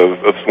 pages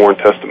of sworn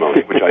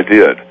testimony, which I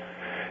did.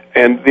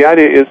 And the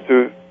idea is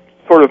to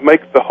sort of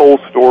make the whole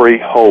story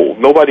whole.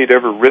 Nobody had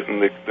ever written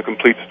the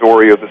complete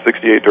story of the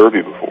 68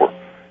 Derby before.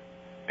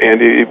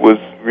 And it was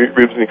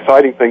an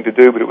exciting thing to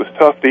do, but it was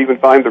tough to even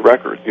find the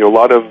records. A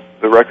lot of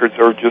the records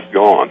are just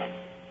gone.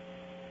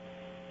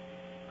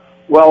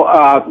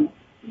 Well,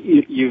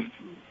 you've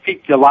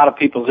piqued a lot of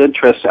people's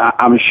interest,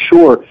 I'm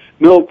sure.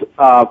 Milt,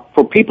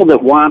 for people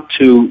that want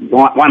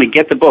to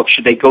get the book,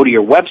 should they go to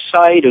your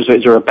website? Is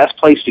there a best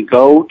place to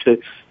go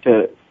to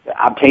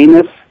obtain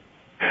this?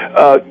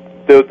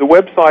 The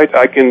website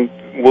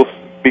we'll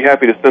be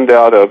happy to send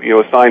out a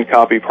signed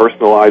copy,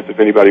 personalized, if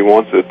anybody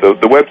wants it.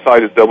 The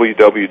website is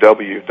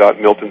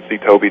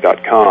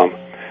www.miltonctoby.com.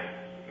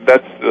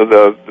 That's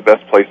the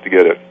best place to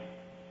get it.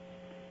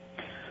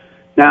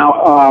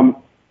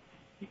 Now,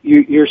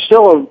 you're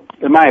still,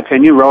 in my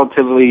opinion,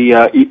 relatively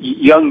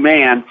young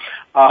man.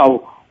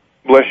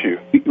 Bless you.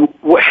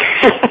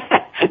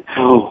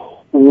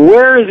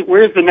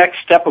 Where's the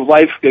next step of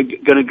life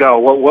going to go?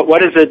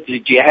 What is it?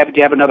 Do you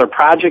have another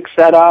project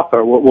set up,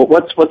 or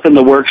what's in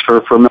the works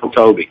for Milt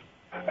Toby?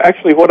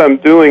 Actually, what I'm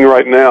doing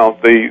right now,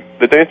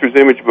 the Dancer's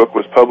Image book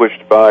was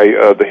published by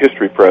the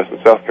History Press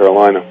in South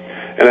Carolina,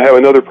 and I have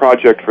another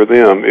project for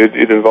them.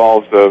 It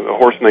involves a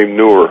horse named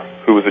Noor,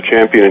 who was a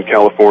champion in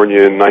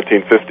California in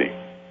 1950.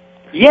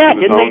 Yeah,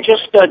 didn't they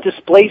just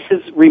displace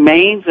his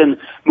remains and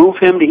move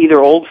him to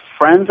either old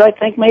friends, I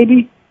think,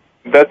 maybe?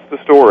 That's the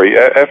story.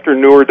 After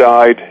Noor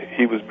died,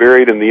 he was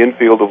buried in the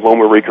infield of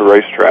Loma Rica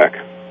Racetrack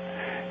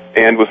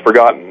and was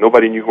forgotten.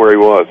 Nobody knew where he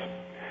was.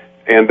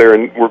 And there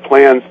were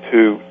plans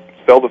to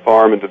sell the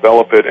farm and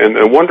develop it, and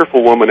a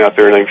wonderful woman out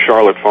there named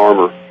Charlotte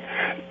Farmer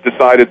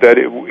decided that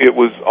it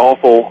was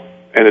awful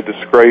and a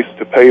disgrace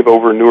to pave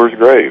over Noor's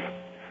grave.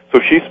 So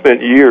she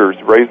spent years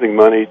raising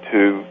money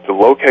to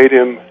locate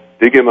him,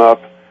 dig him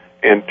up,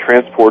 and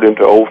transport him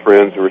to Old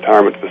Friends, a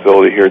retirement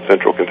facility here in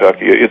central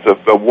Kentucky. It's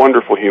a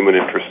wonderful human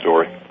interest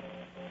story.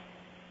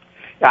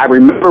 I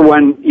remember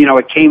when,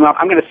 it came up,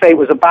 I'm going to say it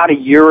was about a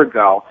year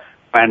ago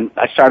when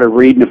I started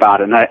reading about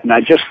it, and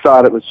I just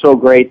thought it was so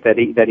great that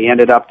he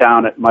ended up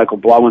down at Michael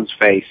Blowen's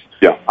place.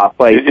 Yeah.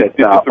 Place it's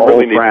a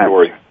really neat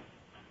story.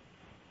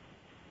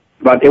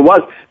 But it was,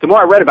 the more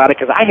I read about it,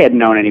 because I hadn't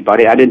known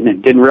anybody, I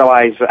didn't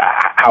realize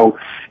how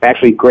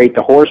actually great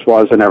the horse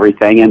was and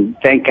everything, and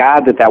thank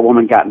God that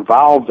woman got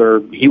involved,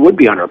 or he would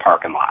be under a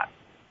parking lot.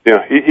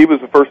 Yeah, he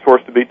was the first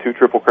horse to beat 2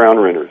 Triple Crown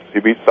winners.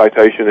 He beat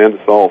Citation and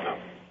Assault.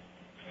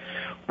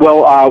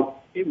 Well,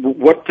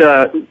 what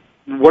are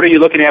you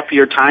looking at for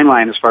your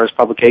timeline as far as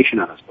publication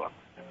on this book?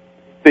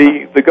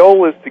 The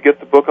goal is to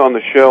get the book on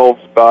the shelves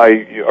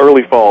by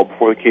early fall,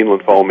 before the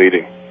Keeneland Fall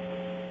meeting.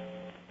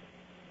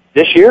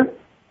 This year?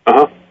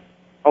 Uh-huh.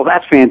 Oh,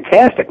 that's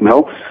fantastic,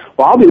 Milt.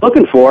 Well, I'll be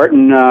looking for it,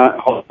 and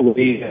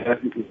hopefully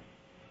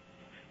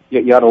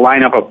you ought to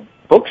line up a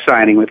book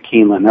signing with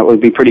Keeneland. That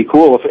would be pretty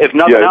cool. If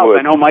nothing else,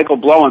 I know Michael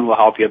Blowen will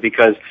help you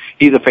because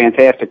he's a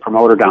fantastic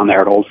promoter down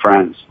there at Old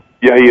Friends.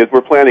 Yeah, he is. We're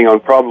planning on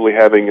probably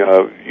having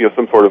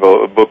some sort of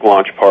a book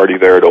launch party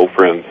there at Old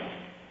Friends.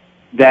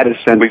 That is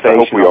sensational. At least I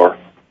hope we are.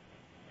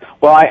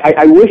 Well,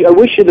 I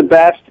wish you the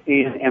best,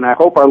 and I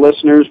hope our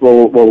listeners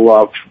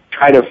will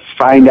try to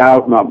find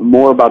out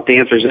more about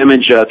Dancer's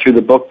Image through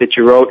the book that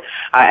you wrote.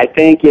 I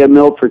thank you,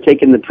 Milt, for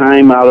taking the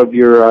time out of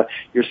your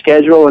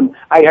schedule. And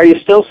are you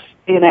still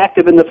staying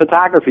active in the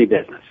photography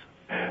business?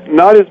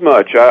 Not as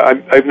much.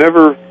 I've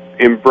never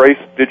embraced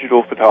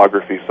digital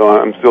photography,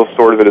 so I'm still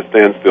sort of at a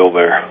standstill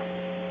there.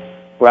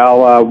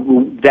 Well,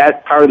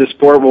 that part of the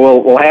sport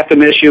we'll have to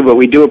miss you, but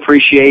we do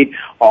appreciate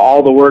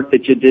all the work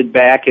that you did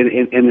back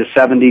in the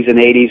 70s and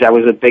 80s. I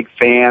was a big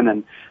fan,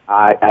 and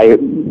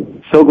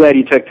I'm so glad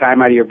you took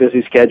time out of your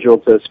busy schedule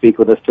to speak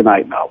with us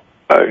tonight, Mel.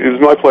 It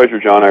was my pleasure,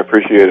 John. I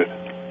appreciate it.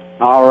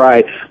 All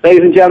right.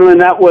 Ladies and gentlemen,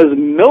 that was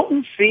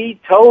Milton C.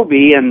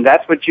 Toby, and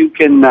that's what you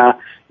can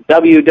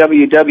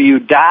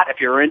www. If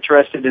you're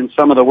interested in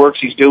some of the works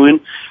he's doing,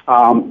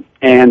 and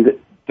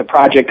the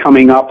project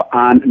coming up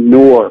on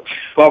Noor.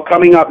 Well,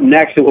 coming up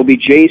next, it will be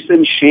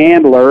Jason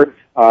Shandler.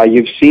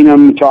 You've seen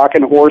him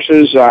talking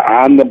horses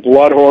on the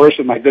Blood Horse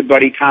with my good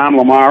buddy Tom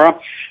Lamara.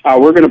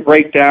 We're going to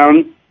break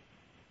down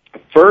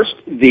first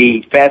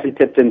the Fazzy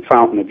Tipton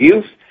Fountain of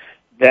Youth,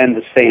 then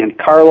the San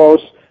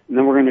Carlos, and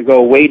then we're going to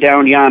go way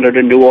down yonder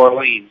to New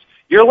Orleans.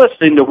 You're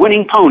listening to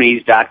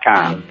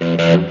WinningPonies.com.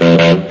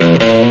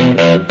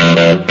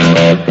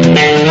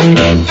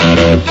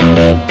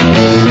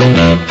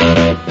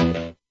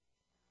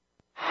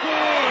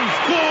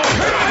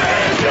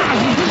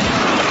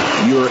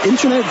 Your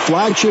internet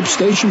flagship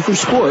station for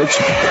sports.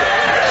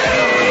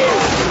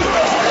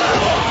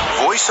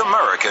 Voice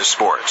America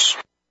Sports.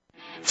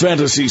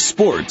 Fantasy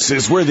sports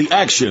is where the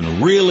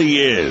action really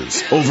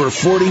is. Over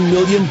 40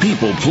 million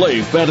people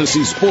play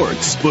fantasy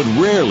sports, but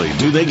rarely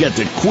do they get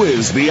to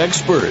quiz the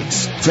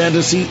experts.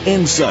 Fantasy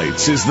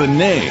Insights is the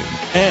name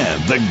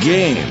and the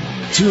game.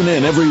 Tune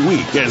in every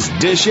week as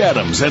Dish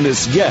Adams and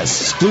his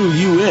guests clue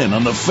you in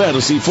on the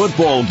fantasy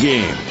football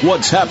game,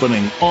 what's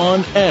happening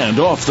on and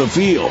off the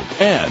field,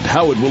 and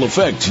how it will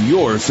affect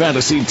your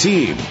fantasy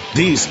team.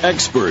 These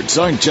experts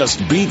aren't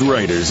just beat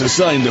writers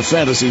assigned to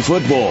fantasy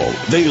football.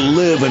 They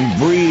live and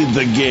breathe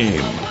the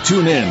game.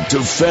 Tune in to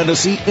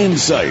Fantasy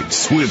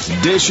Insights with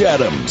Dish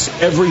Adams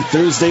every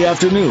Thursday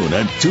afternoon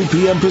at 2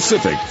 p.m.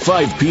 Pacific,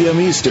 5 p.m.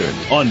 Eastern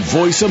on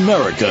Voice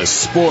America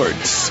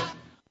Sports.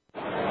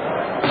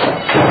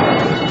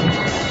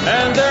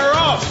 And they're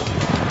off.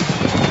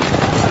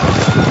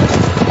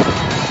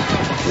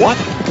 What?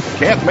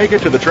 Can't make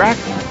it to the track?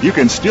 You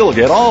can still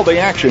get all the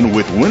action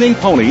with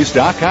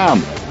WinningPonies.com,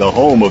 the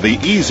home of the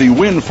easy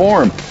win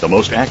form, the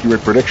most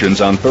accurate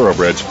predictions on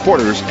thoroughbreds,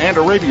 quarters, and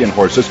Arabian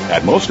horses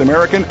at most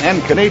American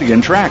and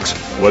Canadian tracks.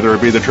 Whether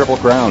it be the Triple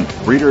Crown,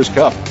 Breeders'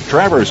 Cup,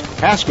 Travers,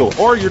 Haskell,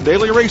 or your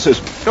daily races,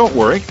 don't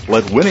worry.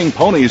 Let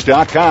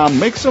WinningPonies.com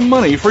make some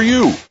money for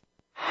you.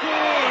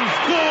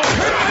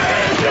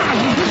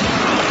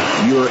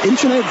 Your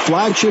internet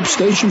flagship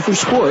station for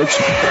sports.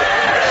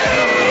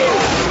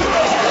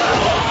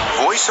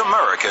 Voice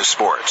America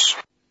Sports.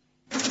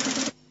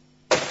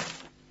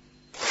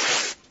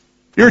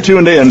 You're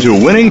tuned in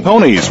to Winning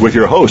Ponies with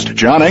your host,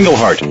 John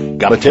Englehart.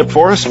 Got a tip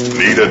for us?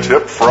 Need a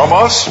tip from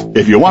us?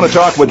 If you want to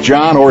talk with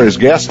John or his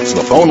guests,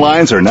 the phone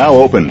lines are now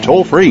open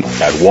toll-free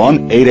at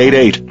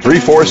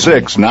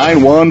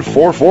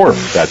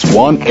 1-888-346-9144. That's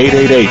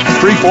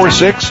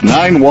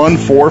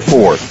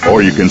 1-888-346-9144.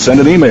 Or you can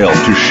send an email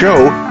to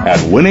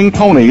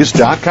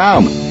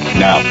show@winningponies.com.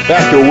 Now,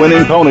 back to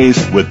Winning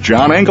Ponies with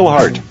John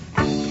Englehart.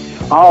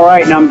 All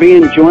right, and I'm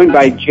being joined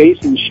by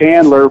Jason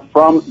Shandler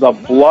from the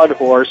Blood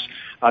Horse.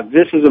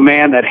 This is a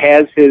man that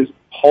has his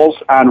pulse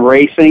on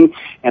racing,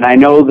 and I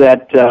know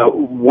that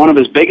one of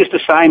his biggest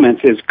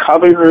assignments is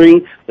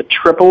covering the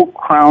Triple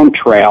Crown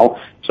Trail.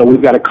 So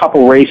we've got a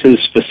couple races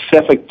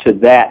specific to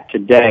that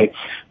today.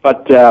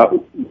 But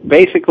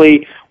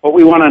basically, what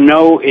we want to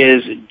know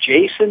is,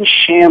 Jason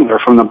Shandler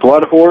from the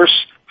Blood Horse,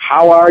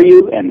 how are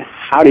you, and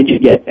how did you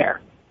get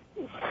there?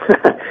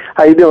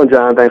 How you doing,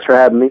 John? Thanks for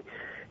having me.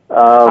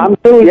 I'm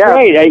doing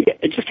great.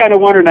 I just kind of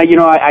wondered,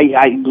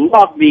 I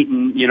love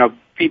meeting,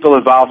 people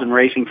involved in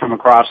racing from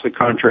across the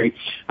country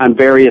on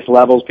various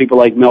levels, people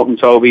like Milton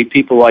Toby,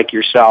 people like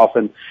yourself,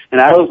 and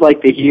I always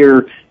like to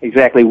hear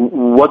exactly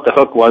what the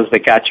hook was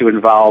that got you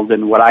involved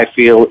in what I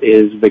feel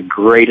is the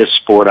greatest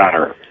sport on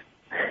earth.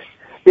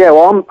 Yeah,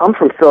 well, I'm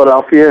from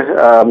Philadelphia.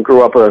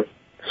 Grew up a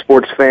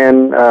sports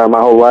fan my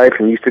whole life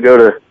and used to go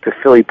to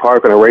Philly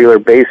Park on a regular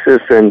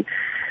basis, and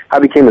I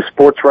became a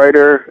sports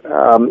writer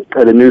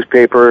at a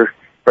newspaper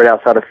right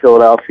outside of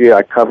Philadelphia.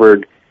 I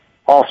covered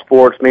all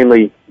sports,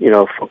 mainly,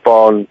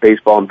 football and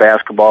baseball and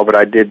basketball, but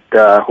I did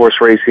horse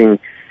racing,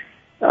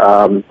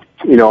 on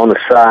the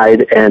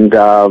side, and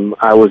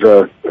I was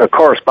a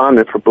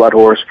correspondent for Blood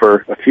Horse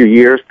for a few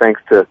years,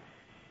 thanks to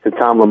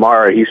Tom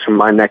Lamara. He's from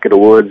my neck of the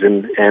woods,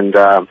 and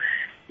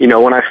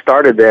when I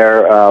started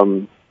there,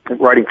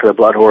 writing for the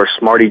Blood Horse,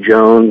 Marty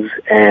Jones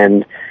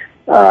and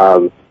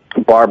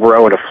Barb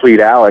Rowe and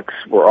Fleet Alex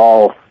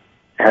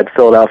had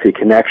Philadelphia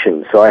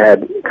connections, so I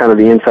had kind of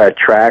the inside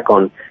track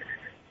on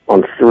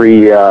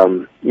three,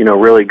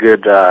 really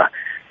good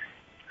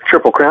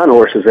Triple Crown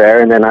horses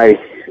there, and then I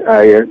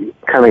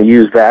kind of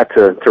used that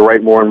to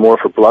write more and more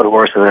for Blood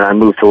Horse, and then I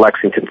moved to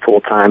Lexington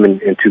full time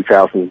in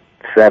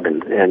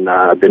 2007, and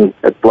I've been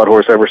at Blood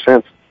Horse ever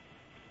since.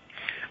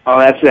 Oh,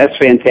 that's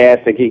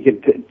fantastic. You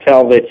could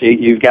tell that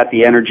you've got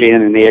the energy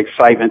and the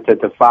excitement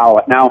to follow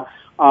it. Now,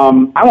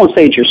 I won't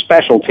say it's your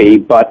specialty,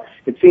 but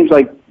it seems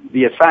like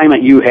the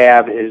assignment you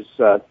have is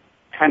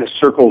kind of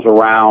circles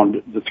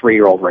around the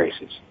 3-year-old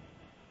races.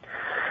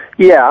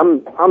 Yeah,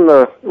 I'm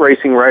the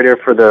racing writer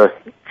for the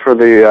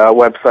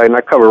website, and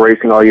I cover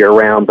racing all year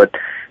round. But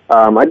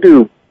I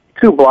do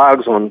 2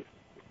 blogs on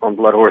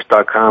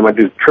bloodhorse.com. I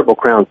do Triple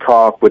Crown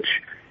Talk, which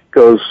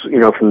goes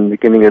from the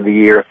beginning of the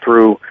year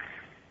through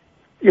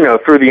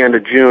the end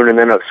of June, and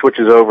then it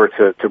switches over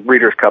to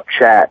Breeders' Cup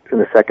Chat in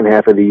the second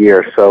half of the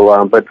year.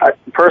 So, but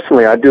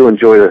personally, I do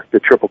enjoy the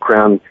Triple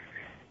Crown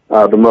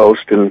the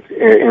most, and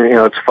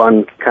it's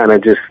fun, kind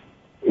of just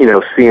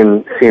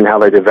seeing how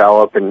they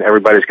develop, and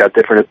everybody's got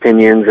different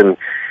opinions,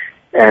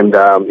 and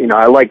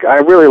I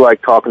really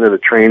like talking to the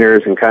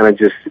trainers and kind of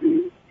just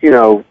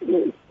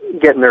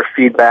getting their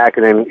feedback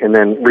and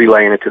then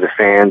relaying it to the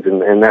fans,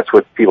 and that's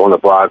what people on the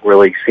blog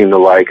really seem to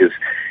like is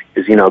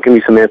give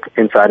me some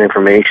inside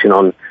information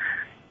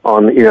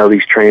on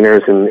these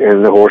trainers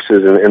and the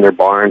horses and their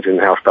barns and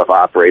how stuff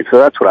operates. So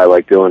that's what I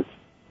like doing.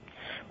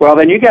 Well,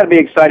 then you got to be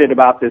excited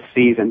about this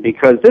season,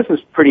 because this is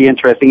pretty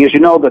interesting. As you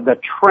know, that the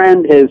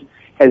trend has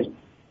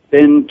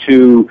been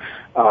to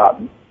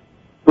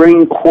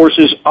bring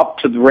horses up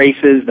to the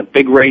races, the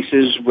big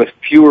races, with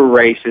fewer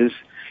races,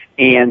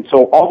 and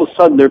so all of a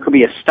sudden there could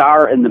be a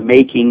star in the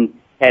making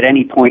at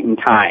any point in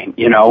time.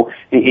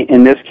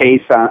 In this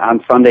case,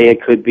 on Sunday,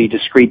 it could be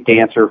Discreet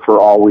Dancer for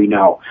all we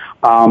know.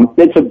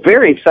 It's a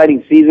very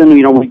exciting season.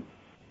 We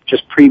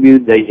just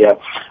previewed the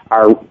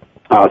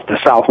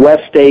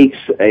Southwest Stakes.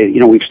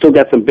 We've still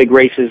got some big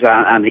races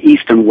on the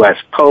East and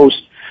West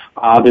Coast.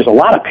 There's a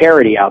lot of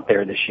parity out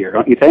there this year,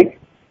 don't you think?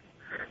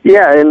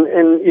 Yeah,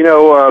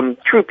 and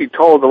truth be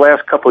told, the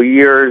last couple of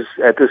years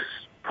at this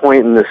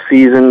point in the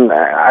season,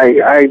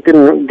 I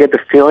didn't get the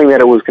feeling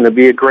that it was going to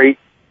be a great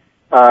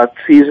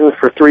season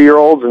for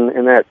 3-year-olds,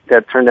 and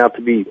that turned out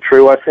to be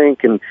true, I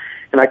think, and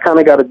I kind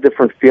of got a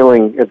different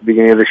feeling at the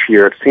beginning of this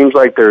year. It seems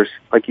like there's,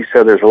 like you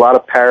said, there's a lot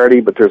of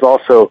parity, but there's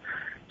also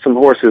some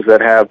horses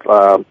that have,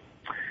 the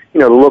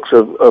looks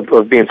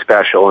of being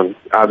special, and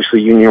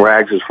obviously Union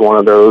Rags is one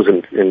of those,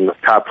 and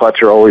Todd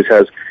Pletcher always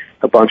has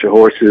a bunch of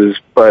horses,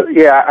 but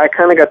yeah, I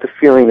kind of got the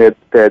feeling that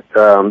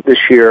this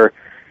year,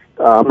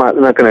 I'm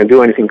not going to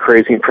do anything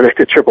crazy and predict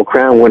a Triple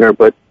Crown winner,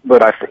 but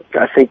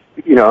I think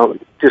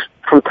just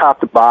from top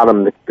to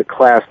bottom, the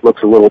class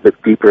looks a little bit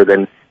deeper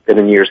than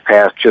in years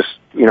past. Just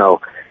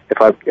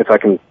if I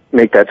can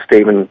make that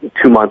statement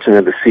 2 months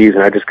into the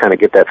season, I just kind of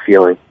get that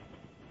feeling.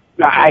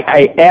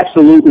 I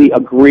absolutely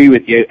agree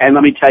with you, and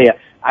let me tell you,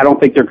 I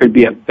don't think there could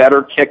be a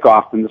better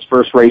kickoff than this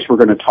first race we're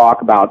going to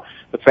talk about,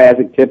 the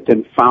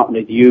Fasig-Tipton Fountain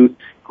of Youth.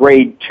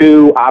 Grade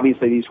 2,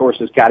 obviously these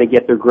horses got to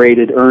get their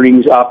graded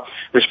earnings up.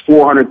 There's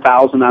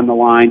 $400,000 on the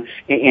line,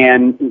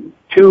 and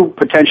 2,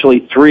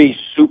 potentially 3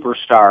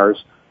 superstars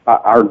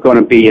are going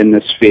to be in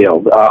this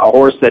field. A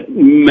horse that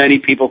many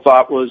people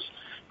thought was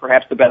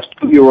perhaps the best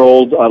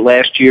 2-year-old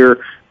last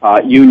year,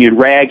 Union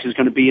Rags, is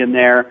going to be in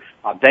there.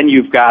 Then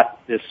you've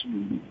got this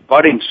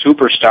budding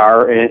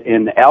superstar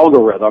in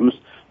algorithms,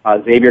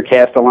 Xavier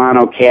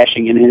Castellano,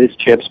 cashing in his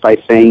chips by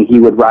saying he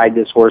would ride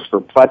this horse for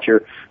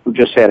Pletcher, who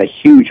just had a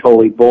huge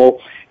Holy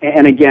Bull.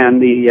 And again,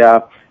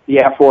 the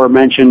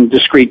aforementioned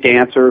Discreet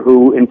Dancer,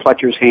 who in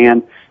Pletcher's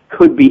hand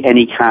could be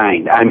any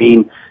kind. I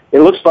mean, it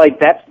looks like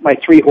that's my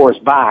 3-horse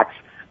box.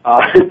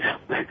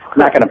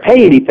 Not going to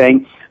pay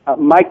anything.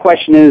 My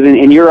question is,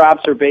 in your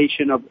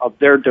observation of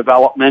their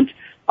development,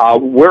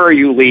 where are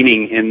you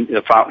leaning in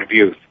the Fountain of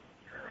Youth?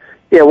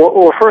 Yeah,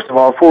 well, first of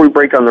all, before we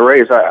break down the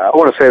race, I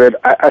want to say that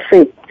I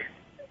think,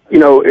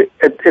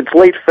 it's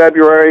late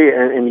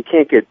February, and you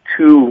can't get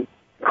too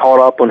caught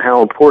up on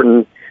how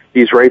important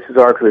these races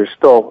are because there's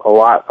still a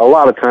lot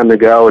of time to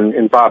go.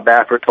 And Bob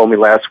Baffert told me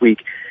last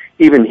week,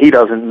 even he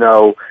doesn't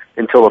know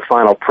until the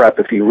final prep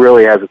if he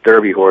really has a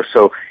Derby horse.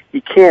 So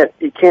you can't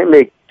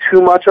make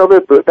too much of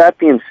it. But that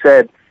being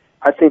said,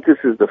 I think this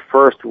is the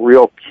first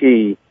real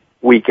key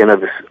weekend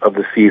of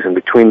the season.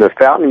 Between the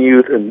Fountain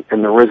Youth and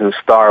the Risen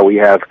Star, we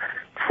have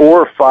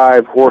 4 or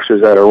 5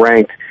 horses that are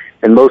ranked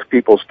in most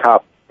people's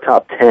top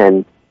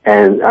 10,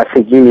 and I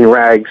think Union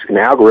Rags and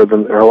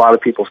Algorithm are a lot of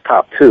people's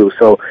top 2.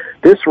 So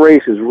this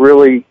race is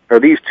really,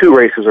 or these 2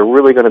 races are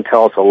really going to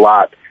tell us a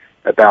lot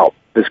about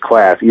this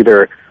class.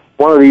 Either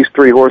one of these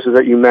 3 horses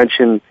that you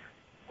mentioned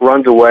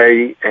runs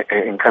away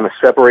and kind of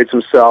separates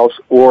themselves,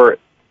 or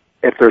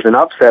if there's an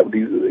upset,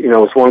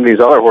 it's one of these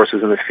other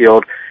horses in the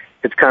field,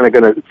 it's kind of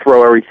going to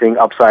throw everything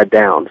upside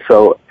down.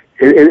 So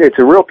it's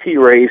a real key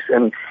race,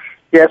 and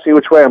you ask me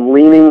which way I'm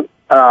leaning.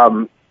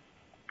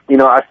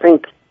 I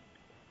think,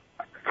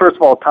 first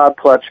of all, Todd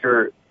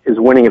Pletcher is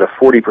winning at a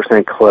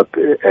 40% clip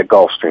at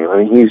Gulfstream.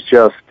 I mean, he's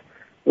just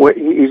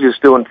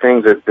doing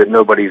things that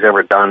nobody's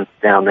ever done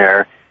down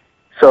there.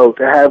 So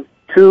to have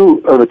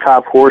 2 of the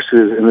top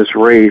horses in this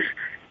race,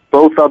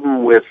 both of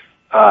them with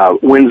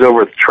wins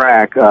over the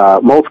track,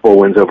 multiple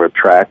wins over the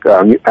track.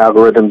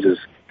 Algorithms is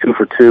 2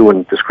 for 2,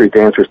 and Discreet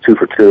Dancer is 2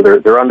 for 2.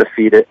 They're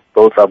undefeated,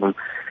 both of them.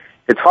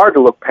 It's hard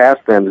to look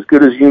past them. As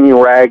good as Union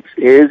Rags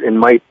is and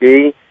might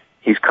be,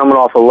 he's coming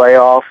off a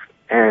layoff,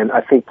 and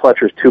I think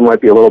Pletcher's 2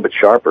 might be a little bit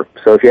sharper.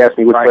 So if you ask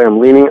me which way I'm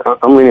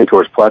leaning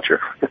towards Pletcher.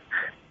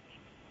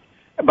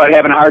 But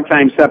having a hard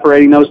time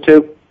separating those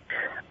 2?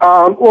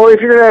 Well,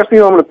 if you're going to ask me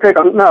who I'm going to pick,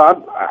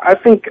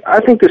 I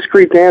think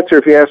Discreet Dancer,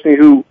 if you ask me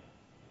who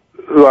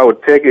I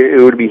would pick,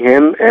 it would be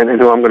him and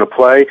who I'm going to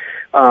play.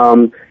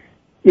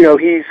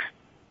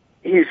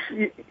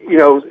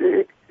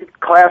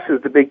 Class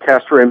is the big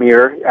test for him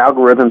here.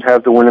 Algorithms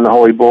have to win in the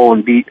Holy Bull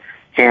and beat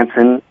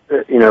Hansen,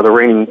 the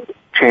reigning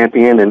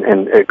champion,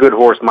 and a good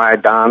horse, My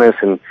Adonis.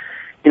 And,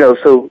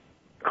 so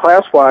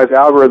class-wise,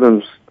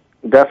 Algorithms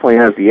definitely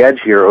has the edge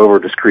here over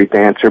Discreet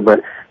Dancer,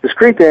 but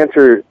Discreet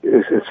Dancer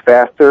is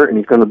faster, and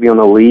he's going to be on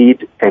the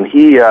lead, and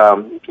he,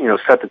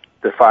 set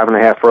the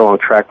 5.5 furlong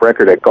track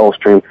record at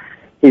Gulfstream.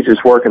 He's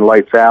just working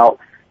lights out.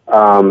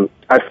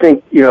 I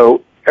think,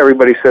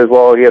 everybody says,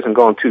 well, he hasn't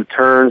gone 2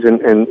 turns,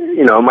 and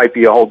it might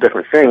be a whole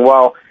different thing.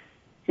 Well,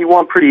 he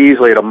won pretty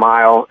easily at a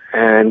mile,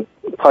 and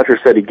Pletcher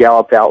said he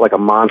galloped out like a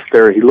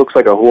monster. He looks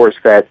like a horse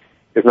that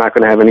is not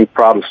going to have any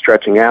problem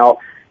stretching out.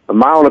 1.25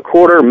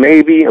 miles,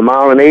 maybe. 1.125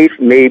 miles,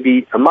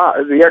 maybe.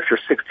 The extra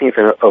 16th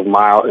of a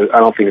mile, I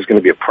don't think is going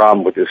to be a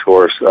problem with this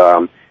horse.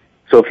 So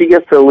if he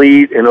gets the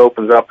lead and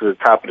opens up to the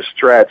top of the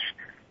stretch,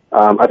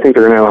 I think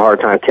they're going to have a hard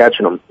time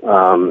catching him.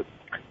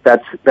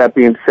 That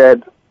being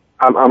said,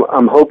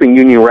 I'm hoping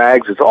Union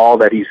Rags is all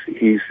that he's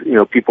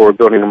people are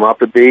building him up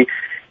to be,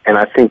 and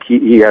I think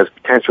he has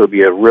potential to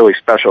be a really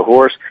special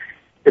horse.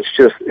 It's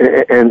just,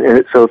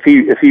 and so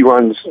if he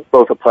runs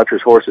both of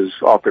Pletcher's horses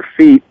off their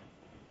feet,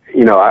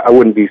 I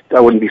wouldn't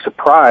be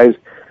surprised,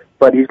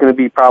 but he's going to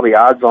be probably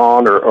odds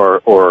on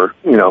or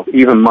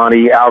even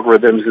money.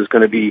 Algorithms is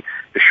going to be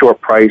the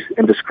short price,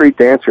 and Discreet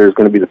Dancer is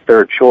going to be the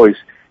 3rd choice,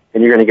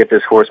 and you're going to get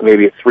this horse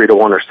maybe at 3-1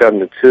 or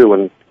 7-2,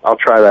 and I'll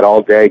try that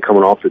all day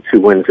coming off the 2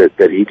 wins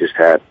that he just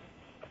had.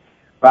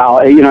 Well,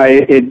 I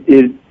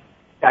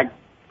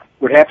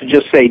would have to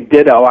just say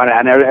ditto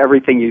on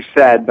everything you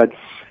said, but,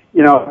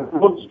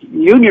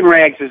 Union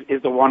Rags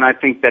is the one I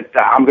think that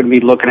I'm going to be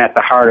looking at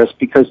the hardest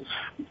because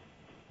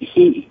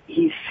he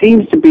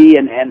seems to be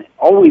and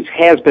always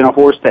has been a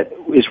horse that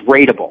is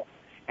rateable.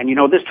 And,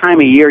 this time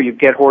of year you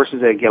get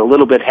horses that get a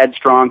little bit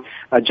headstrong.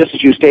 Just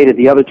as you stated,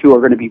 the other 2 are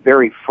going to be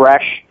very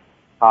fresh.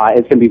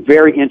 It's going to be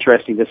very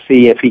interesting to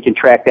see if he can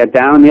track that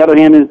down. On the other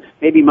hand,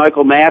 maybe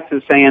Michael Matz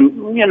is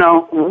saying,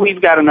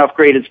 we've got enough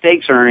graded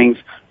stakes earnings.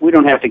 We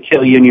don't have to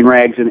kill Union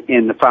Rags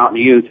in the Fountain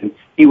of Youth, and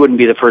he wouldn't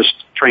be the first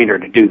trainer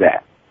to do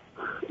that.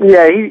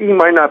 Yeah, he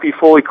might not be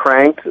fully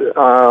cranked.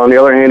 On the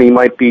other hand, he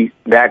might be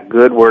that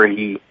good where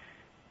he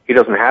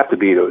doesn't have to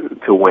be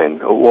to win.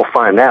 We'll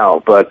find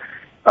out. But,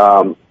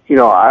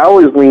 I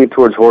always lean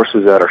towards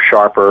horses that are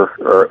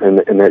sharper and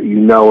that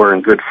are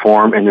in good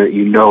form and that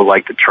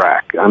like the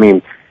track. I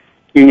mean,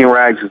 Union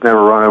Rags has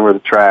never run over the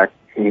track,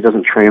 and he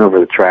doesn't train over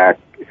the track.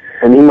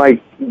 And he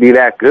might be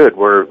that good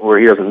where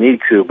he doesn't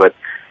need to, but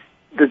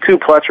the 2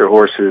 Pletcher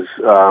horses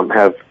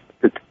have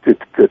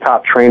the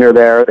top trainer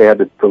there. They have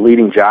the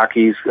leading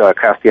jockeys,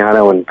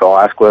 Castellano and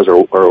Velasquez,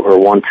 or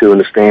 1-2 in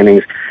the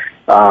standings.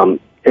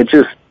 It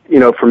just,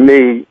 for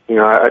me,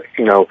 I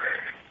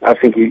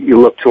think you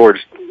look towards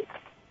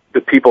the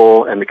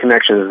people and the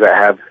connections that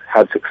have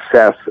had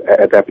success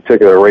at that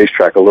particular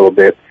racetrack a little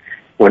bit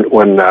when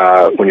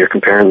you're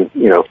comparing,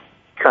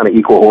 kind of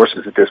equal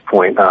horses at this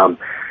point.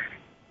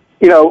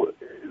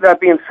 That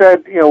being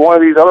said, one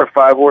of these other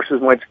 5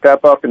 horses might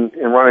step up and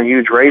run a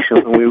huge race,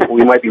 and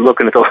we might be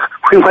looking at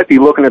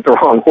the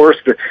wrong horse.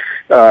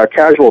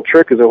 Casual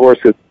Trick is a horse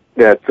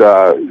that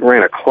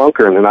ran a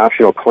clunker in an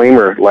optional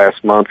claimer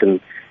last month, and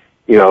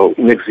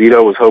Nick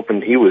Zito was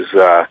hoping he was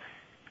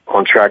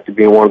on track to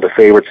being one of the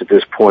favorites at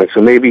this point.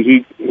 So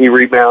maybe he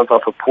rebounds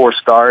off a poor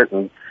start,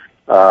 and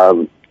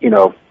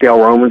Dale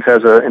Romans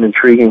has an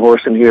intriguing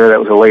horse in here that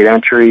was a late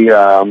entry,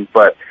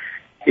 but.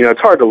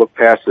 It's hard to look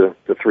past the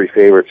 3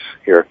 favorites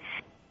here.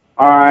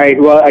 All right.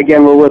 Well,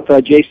 again, we're with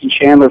Jason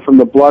Chandler from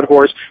the Blood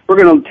Horse. We're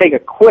going to take a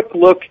quick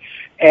look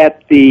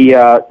at the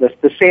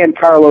San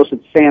Carlos at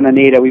Santa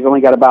Anita. We've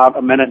only got about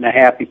a minute and a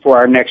half before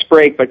our next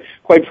break, but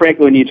quite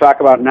frankly, when you talk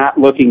about not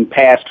looking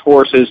past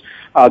horses,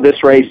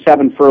 this race,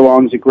 7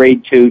 furlongs at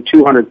Grade 2,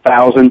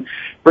 200,000,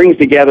 brings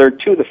together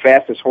 2 of the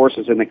fastest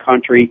horses in the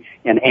country,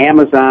 and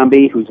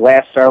Amazombi, whose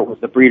last start was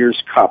the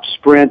Breeders' Cup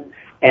Sprint,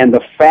 and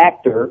the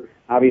Factor.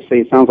 Obviously,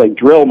 it sounds like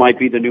Drill might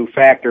be the new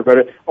Factor, but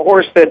a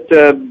horse that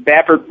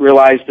Baffert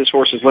realized this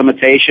horse's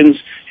limitations,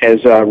 has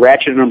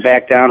ratcheted him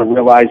back down and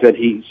realized that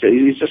he's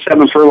a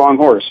 7 furlong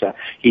horse.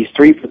 He's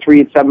 3 for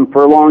 3 at 7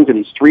 furlongs, and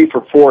he's 3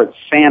 for 4 at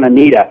Santa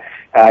Anita.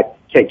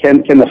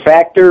 Can the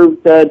Factor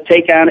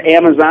take on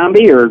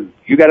Amazombi, or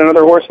you got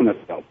another horse in the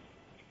field?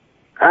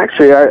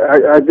 Actually,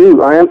 I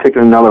do. I am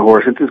taking another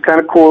horse. It's kind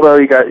of cool though.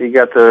 You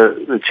got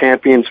the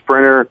champion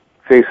sprinter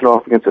facing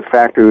off against a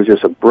Factor who's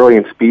just a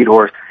brilliant speed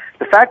horse.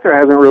 The Factor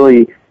hasn't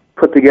really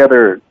put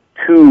together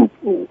 2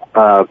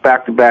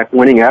 back-to-back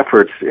winning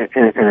efforts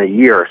in a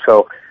year.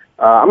 So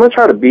I'm going to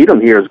try to beat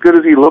him here. As good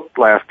as he looked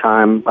last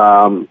time,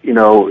 he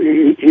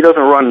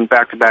doesn't run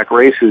back-to-back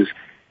races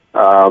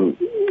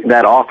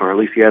that often, or at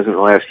least he hasn't in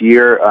the last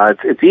year.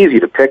 It's easy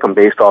to pick him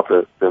based off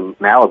the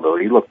Malibu.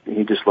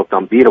 He just looked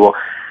unbeatable.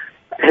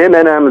 Him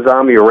and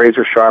Amazombi are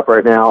razor sharp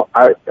right now.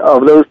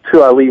 Of those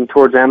 2, I lean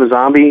towards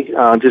Amazombi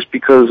just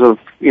because of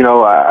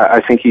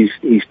I think he's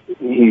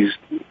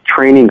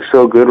training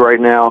so good right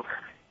now.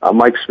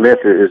 Mike Smith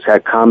has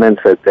had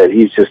comments that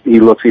he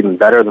looks even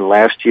better than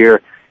last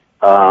year.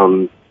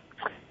 But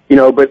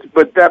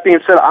that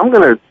being said, I'm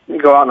going to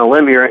go out on a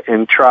limb here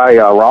and try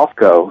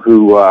Rothko,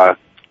 who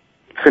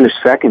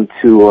finished second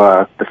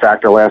to the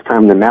Factor last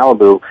time in the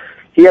Malibu.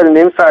 He had an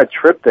inside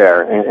trip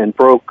there and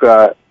broke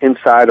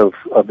inside of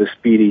the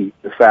speedy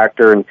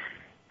Factor and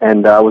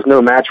was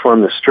no match for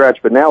him to stretch.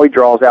 But now he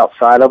draws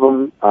outside of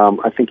him.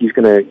 I think he's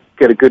going to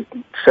get a good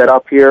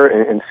setup here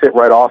and sit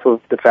right off of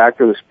the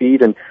Factor, the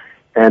speed, and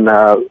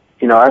I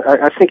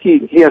think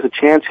he has a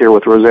chance here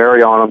with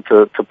Rosario on him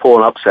to pull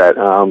an upset.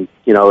 Amazombi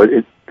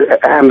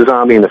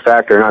and the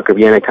Factor are not going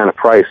to be any kind of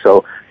price,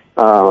 so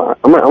I'm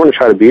going to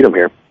try to beat him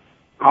here.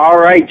 All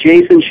right,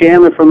 Jason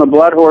Chandler from the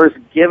Blood Horse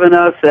giving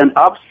us an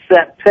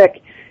upset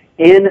pick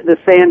in the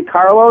San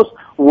Carlos.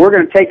 We're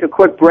going to take a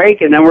quick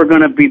break, and then we're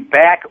going to be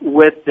back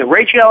with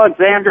Rachel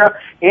Alexandra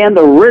and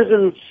the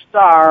Risen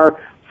Star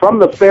from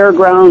the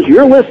fairgrounds.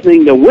 You're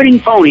listening to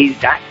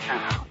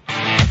WinningPonies.com.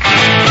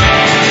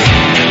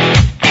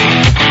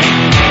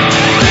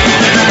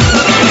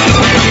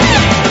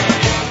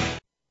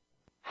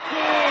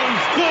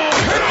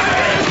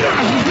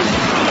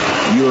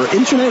 Your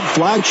internet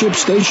flagship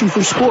station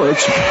for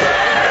sports.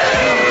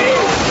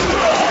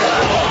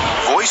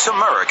 Voice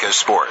America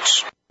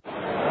Sports.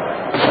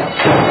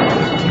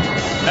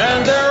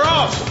 And they're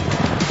off.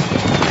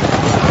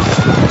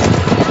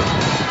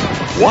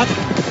 What?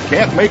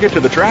 Can't make it to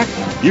the track?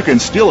 You can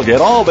still get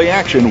all the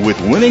action with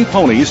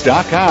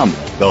WinningPonies.com,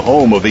 the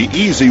home of the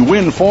easy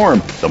win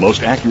form, the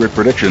most accurate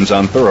predictions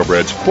on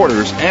thoroughbreds,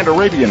 quarters, and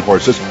Arabian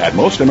horses at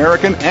most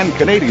American and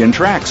Canadian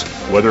tracks.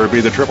 Whether it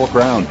be the Triple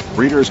Crown,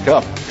 Breeders'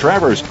 Cup,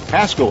 Travers,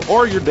 Haskell,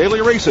 or your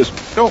daily races,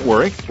 don't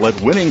worry. Let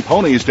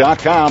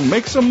WinningPonies.com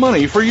make some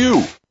money for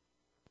you.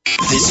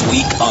 This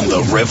week on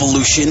The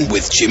Revolution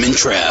with Jim and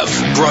Trav,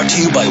 brought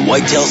to you by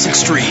Whitetails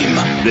Extreme.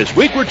 This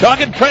week we're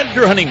talking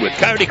predator hunting with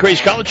Coyote Craze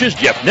College's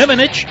Jeff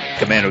Nemenich,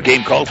 Commando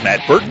Game Calls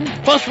Matt Burton,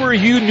 plus we'll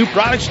review new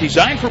products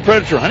designed for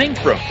predator hunting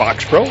from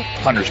Fox Pro,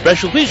 Hunter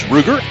Specialties,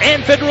 Ruger,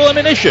 and Federal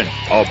Ammunition.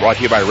 All brought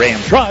to you by Ram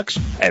Trucks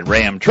at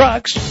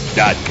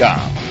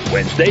ramtrucks.com.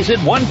 Wednesdays at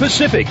 1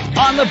 Pacific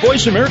on the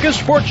Voice America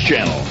Sports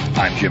Channel.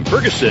 I'm Jim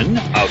Ferguson.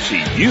 I'll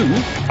see you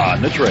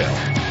on the trail.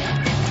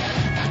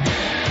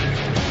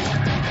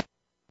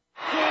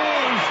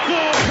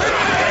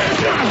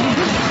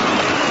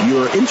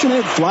 Your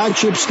internet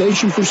flagship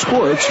station for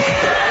sports.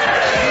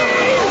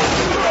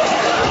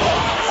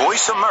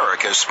 Voice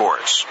America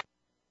Sports.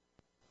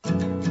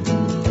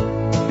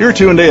 You're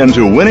tuned in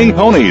to Winning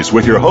Ponies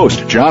with your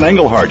host, John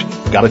Englehart.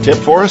 Got a tip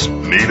for us?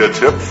 Need a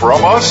tip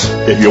from us?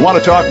 If you want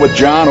to talk with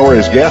John or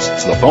his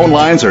guests, the phone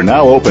lines are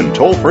now open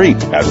toll-free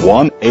at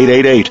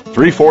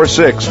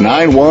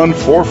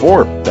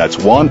 1-888-346-9144. That's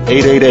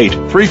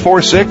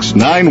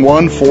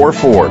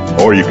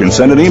 1-888-346-9144. Or you can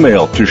send an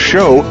email to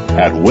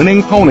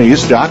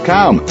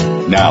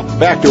show@winningponies.com. Now,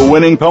 back to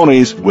Winning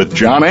Ponies with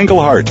John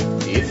Englehart.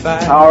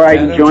 All right,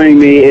 and joining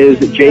me is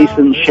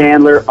Jason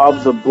Shandler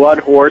of the Blood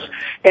Horse.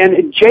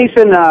 And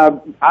Jason,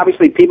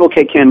 obviously people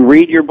can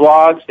read your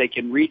blogs, they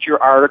can read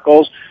your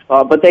articles,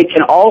 but they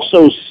can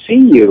also see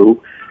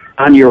you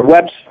on your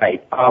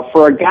website.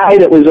 For a guy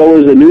that was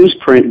always a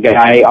newsprint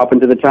guy up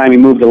until the time he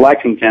moved to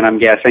Lexington, I'm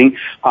guessing,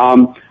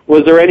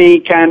 was there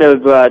any kind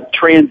of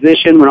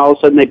transition when all of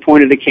a sudden they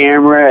pointed a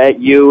camera at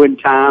you and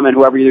Tom and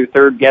whoever your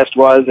third guest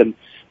was and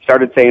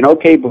started saying,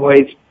 "Okay,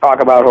 boys,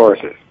 talk about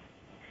horses"?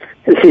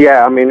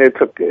 Yeah, I mean, it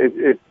took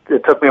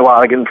me a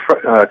while to get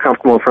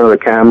comfortable in front of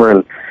the camera,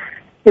 and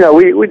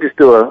we just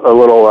do a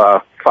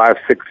little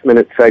 5-6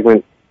 minute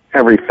segment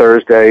every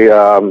Thursday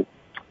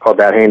called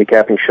That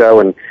Handicapping Show,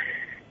 and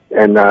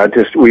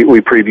just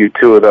we preview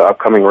 2 of the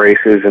upcoming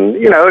races, and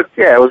it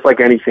was like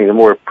anything. The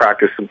more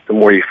practice, the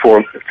more you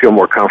feel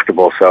more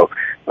comfortable. So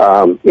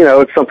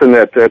it's something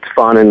that's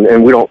fun,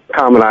 and we don't.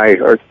 Tom and I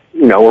are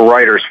we're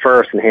writers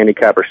first and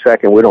handicappers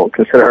second. We don't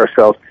consider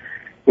ourselves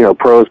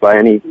pros by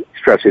any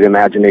stretch of the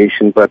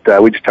imagination, but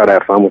we just try to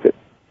have fun with it.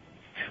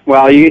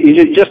 Well,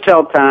 you just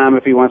tell Tom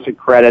if he wants to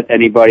credit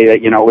anybody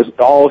that, it was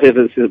all his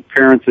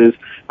appearances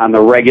on the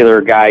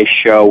regular guy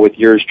show with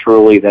yours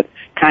truly that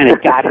kind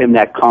of got him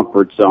that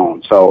comfort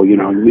zone. So,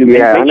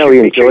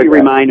 make sure you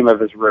remind him of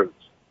his roots.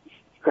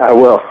 I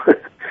will.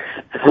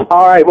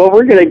 All right, well,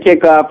 we're going to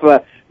kick off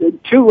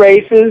 2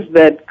 races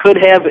that could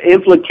have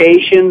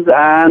implications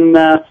on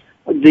the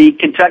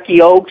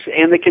Kentucky Oaks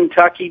and the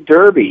Kentucky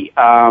Derby.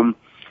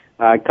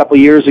 A couple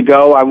years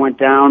ago, I went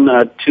down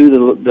to the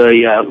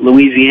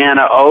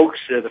Louisiana Oaks,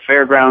 the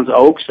Fairgrounds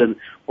Oaks, and a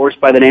horse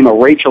by the name of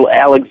Rachel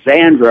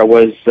Alexandra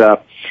was the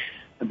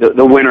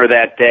winner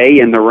that day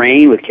in the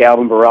rain with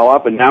Calvin Burrell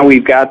up. And now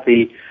we've got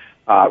the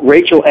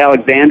Rachel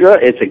Alexandra.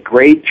 It's a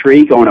grade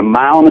 3 going a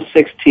mile and a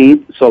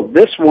 16th. So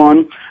this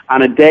one,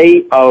 on a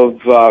day of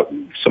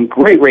some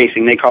great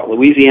racing, they call it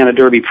Louisiana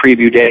Derby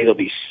Preview Day. There'll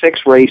be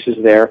 6 races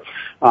there.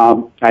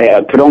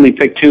 I could only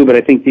pick 2, but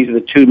I think these are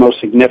the 2 most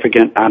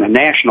significant on a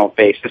national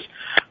basis.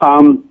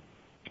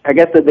 I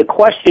guess the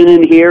question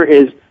in here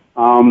is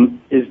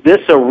this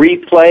a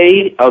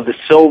replay of the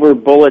Silver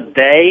Bullet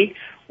Day,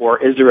 or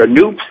is there a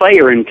new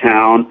player in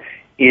town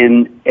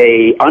in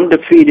a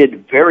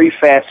undefeated, very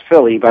fast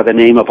filly by the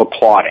name of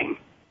Applauding?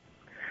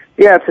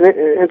 Yeah, it's an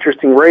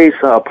interesting race.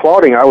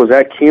 Applauding, I was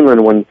at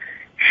Keeneland when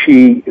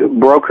she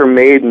broke her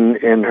maiden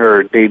in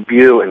her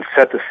debut and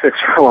set the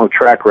 6-furlong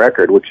track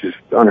record, which is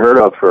unheard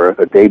of for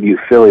a debut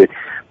filly.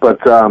 But,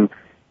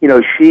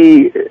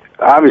 she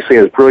obviously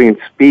has brilliant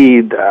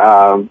speed,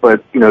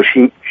 but,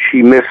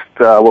 she missed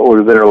what would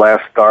have been her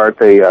last start.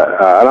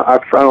 I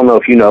don't know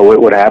if you know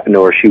what happened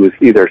to her. She was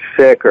either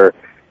sick or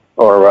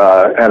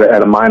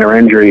had a minor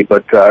injury,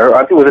 but I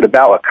think was it a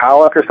bout of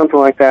colic or something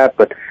like that.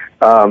 But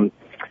I'm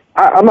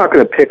not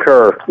going to pick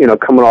her,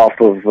 coming off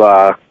of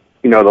the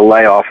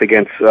layoff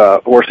against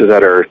horses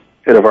that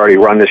have already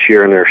run this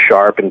year and they're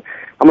sharp. And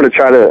I'm going to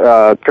try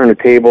to turn the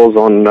tables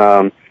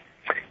on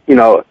in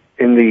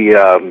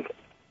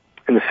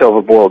the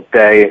Silver Bullet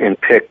Day and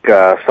pick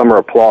Summer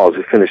Applause,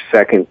 who finished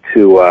second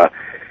to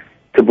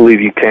Believe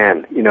You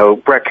Can.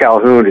 Brett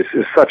Calhoun is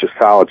such a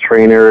solid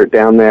trainer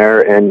down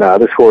there, and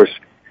this horse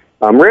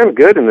ran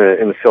good in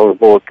the Silver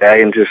Bullet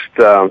Day and just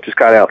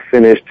got out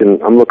finished.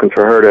 And I'm looking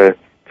for her to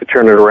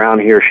turn it around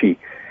here. She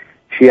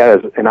has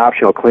an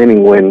optional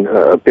claiming win,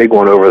 a big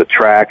one over the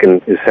track,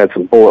 and has had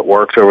some bullet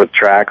works over the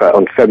track.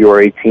 On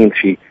February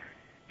 18th,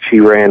 she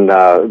ran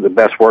the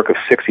best work of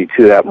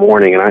 62 that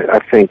morning, and I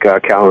think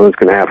Calhoun's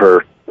going to have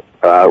her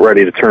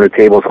ready to turn the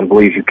tables on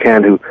Believe You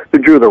Can, who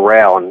drew the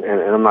rail, and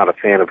I'm not a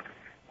fan of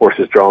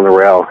horses drawing the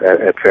rail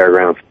at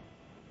fairgrounds.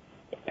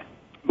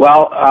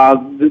 Well,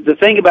 the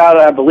thing about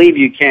I Believe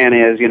You Can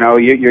is, you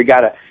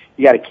got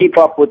to keep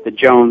up with the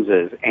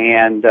Joneses,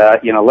 and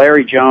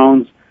Larry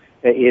Jones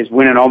is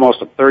winning almost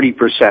a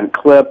 30%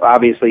 clip.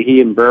 Obviously,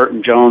 he and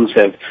Burton Jones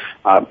have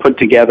put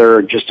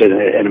together just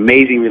an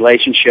amazing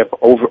relationship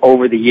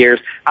over the years.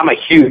 I'm a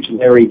huge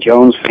Larry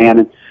Jones fan,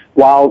 and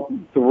while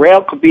the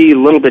rail could be a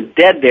little bit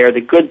dead there,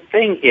 the good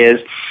thing is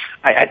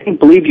I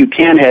think Believe You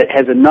Can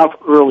has enough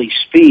early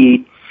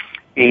speed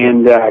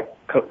and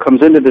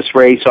comes into this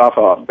race off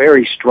a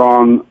very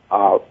strong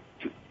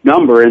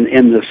number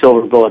in the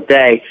Silver Bullet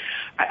Day.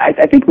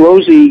 I think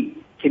Rosie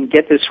can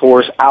get this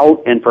horse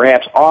out and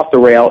perhaps off the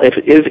rail if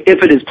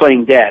it is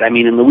playing dead. I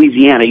mean, in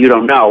Louisiana, you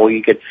don't know.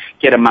 You could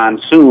get a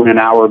monsoon an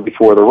hour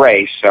before the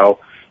race. So,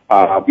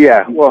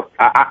 yeah. Well,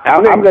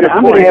 I'm going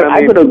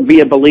to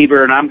be a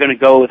believer, and I'm going to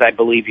go with I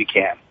Believe You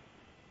Can.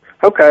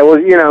 Okay. Well,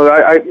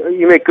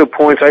 you make good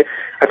points. I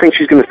think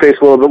she's going to face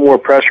a little bit more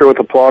pressure with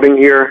Applauding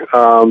here,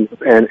 and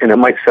it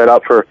might set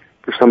up for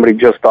somebody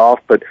just off.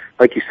 But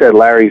like you said,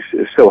 Larry's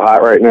is so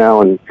hot right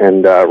now, and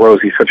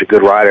Rosie's such a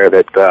good rider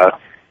that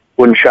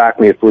wouldn't shock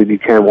me if Believe You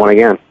Can won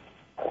again.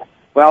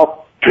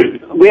 Well,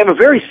 we have a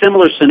very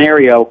similar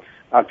scenario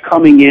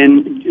coming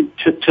in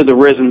to the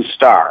Risen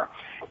Star.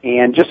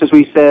 And just as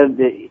we said,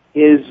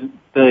 is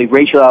the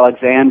Rachel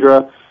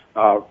Alexandra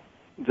the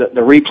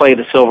replay of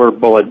the Silver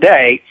Bullet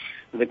Day?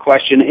 The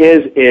question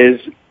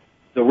is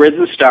the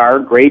Risen Star,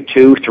 Grade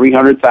 2,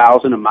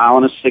 300,000, a mile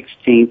and a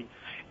 16th.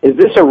 Is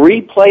this a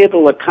replay of the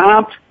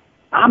LeCompte?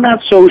 I'm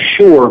not so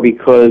sure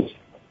because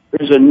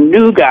there's a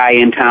new guy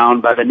in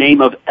town by the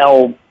name of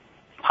El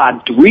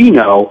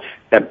Padrino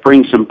that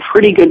brings some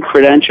pretty good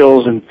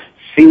credentials and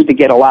seems to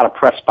get a lot of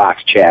press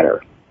box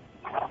chatter.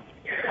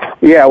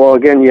 Yeah, well,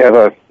 again, you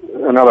have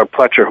another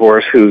Pletcher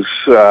horse who's,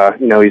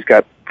 he's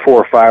got 4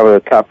 or 5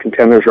 of the top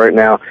contenders right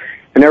now.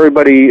 And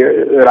everybody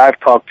that I've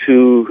talked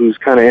to who's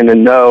kind of in the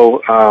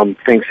know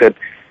thinks that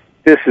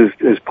this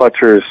is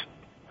Pletcher's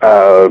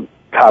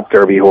top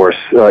Derby horse,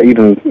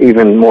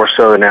 even more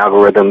so than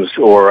Algorithms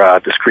or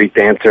Discreet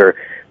Dancer.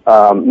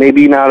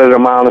 Maybe not at a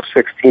mile and a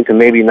 16th, and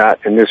maybe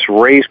not in this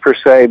race per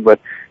se, but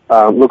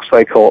looks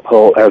like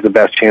he'll has the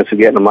best chance of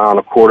getting a mile and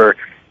a quarter.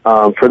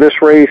 For this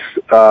race,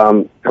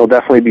 he'll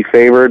definitely be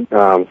favored.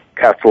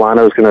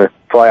 Castellano is going to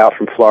fly out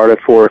from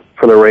Florida for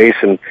the race,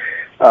 and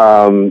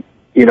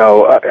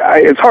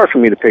it's hard for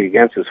me to pick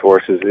against this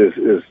horse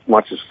as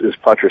much as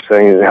Pletcher's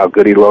saying and how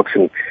good he looks,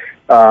 and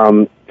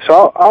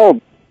so I'll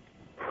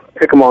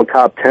pick him on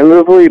top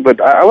tentatively,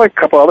 but I like a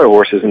couple other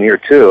horses in here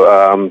too.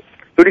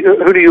 Who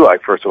do you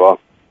like, first of all?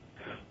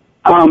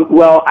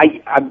 Well,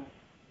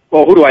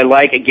 who do I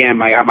like? Again,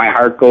 my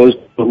heart goes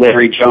to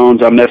Larry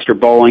Jones on Mr.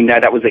 Bowling.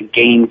 That was a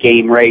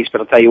game race,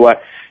 but I'll tell you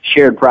what,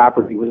 Shared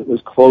Property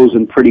was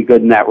closing pretty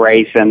good in that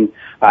race and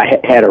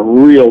had a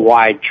real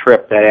wide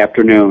trip that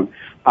afternoon.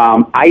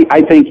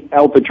 I think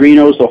El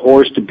Padrino's the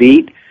horse to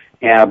beat,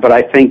 but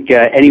I think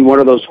any one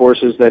of those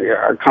horses that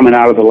are coming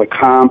out of the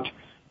LeCompte,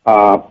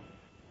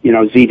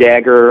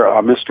 Z-Dagger,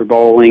 Mr.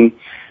 Bowling,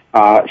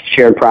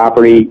 Shared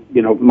Property,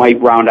 might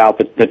round out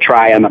the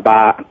try on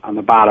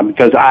the bottom,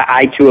 because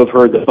I too have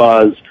heard the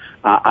buzz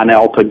on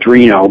El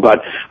Padrino,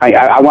 but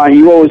I want,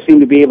 you always seem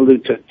to be able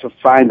to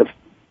find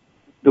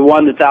the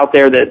one that's out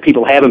there that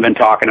people haven't been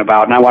talking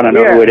about, and I want to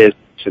know who it is.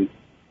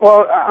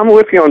 Well, I'm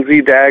with you on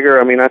Z-Dagger.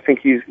 I mean, I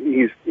think he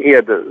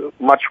had a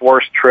much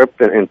worse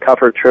trip and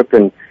tougher trip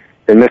than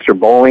Mr.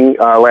 Bowling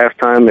last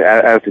time,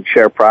 as did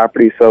Shared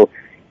Property. So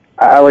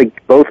I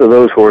like both of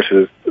those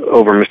horses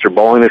over Mr.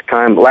 Bowling this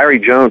time. Larry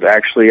Jones,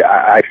 actually,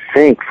 I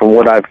think, from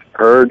what I've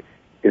heard,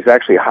 is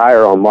actually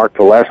higher on Mark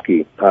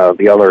Valesky,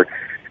 the other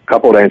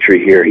coupled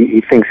entry here.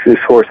 He thinks this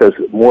horse has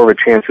more of a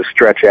chance to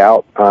stretch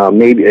out.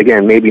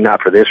 Maybe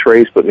not for this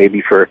race, but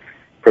maybe for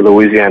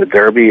Louisiana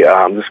Derby.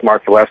 This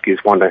Mark Valesky is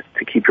one to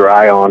keep your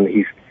eye on.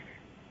 He's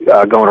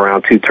going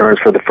around 2 turns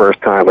for the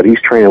first time, but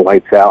he's training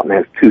lights out and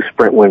has 2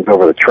 sprint wins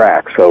over the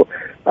track. So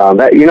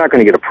that you're not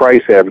going to get a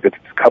price there because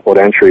it's a coupled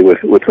entry with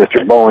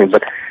Mr. Bowling.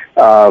 But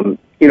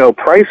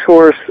price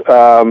horse.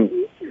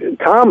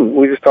 Tom,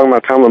 we were just talking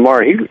about Tom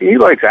Lamar. He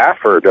likes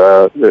Afford,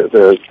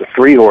 the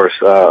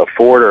 3-horse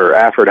Ford or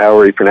Afford,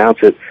 however you pronounce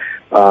it,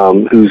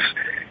 who's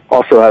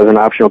also has an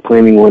optional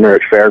claiming winner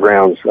at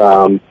Fairgrounds.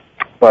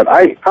 But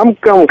I'm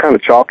going kind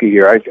of chalky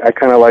here. I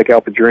kind of like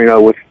El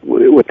Padrino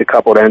with the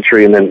coupled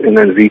entry, and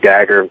then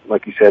Z-Dagger,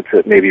 like you said,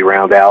 to maybe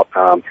round out.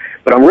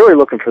 But I'm really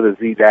looking for the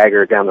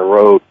Z-Dagger down the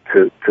road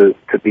to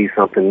be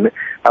something.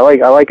 I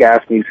like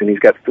Asmussen. He's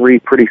got 3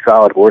 pretty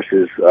solid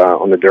horses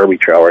on the Derby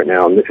trail right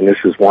now, and this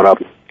is one of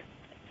them.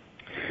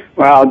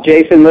 Well,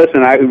 Jason,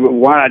 listen, I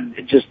want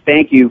to just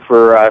thank you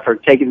for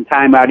taking the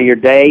time out of your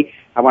day.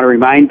 I want to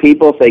remind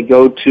people, if they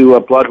go to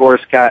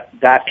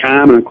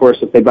bloodhorse.com, and, of course,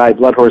 if they buy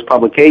Blood Horse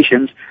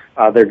Publications,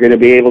 they're going to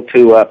be able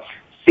to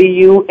see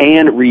you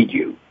and read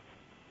you.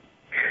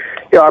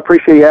 Yeah, I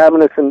appreciate you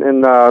having us.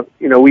 And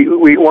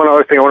we one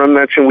other thing I want to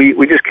mention,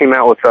 we just came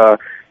out with a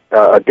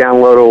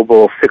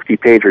downloadable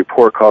 60-page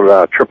report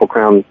called Triple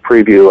Crown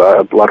Preview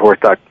at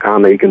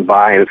bloodhorse.com that you can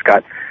buy, and it's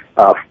got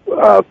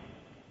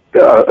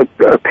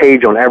a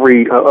page on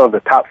every of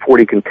the top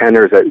 40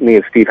 contenders that me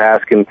and Steve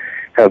Haskin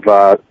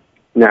have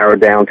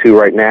narrowed down to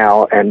right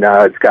now, and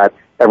it's got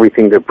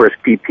everything to Brisk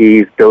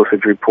PP's,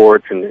 dosage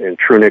reports, and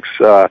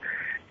Trunick's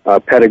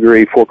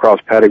pedigree, 4-cross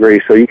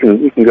pedigree. So you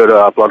can go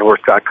to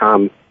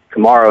bloodhorse.com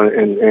tomorrow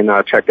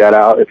and check that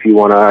out if you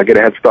want to get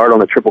a head start on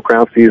the Triple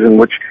Crown season,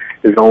 which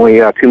is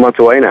only 2 months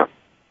away now.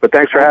 But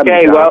thanks for having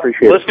me, John. I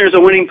appreciate it. Listeners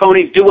of Winning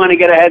Ponies do want to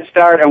get a head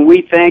start, and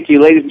we thank you,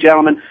 ladies and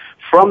gentlemen,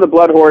 from the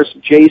Blood Horse,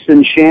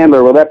 Jason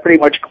Shandler. Well, that pretty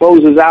much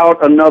closes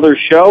out another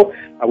show.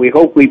 We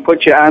hope we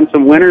put you on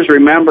some winners.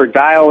 Remember,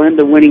 dial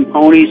into Winning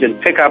Ponies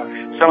and pick up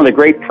some of the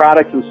great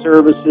products and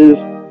services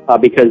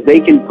because they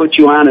can put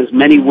you on as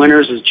many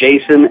winners as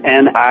Jason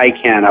and I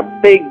can. A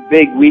big,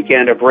 big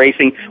weekend of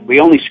racing. We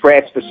only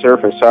scratched the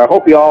surface. So I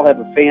hope you all have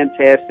a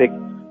fantastic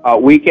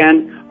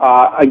weekend.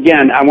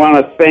 Again, I want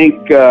to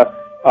thank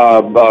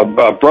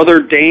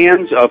Brother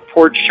Dan's of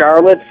Port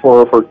Charlotte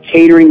for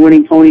catering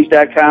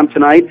winningponies.com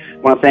tonight. I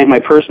want to thank my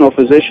personal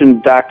physician,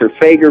 Dr.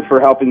 Fager,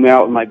 for helping me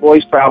out with my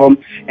voice problem,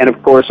 and,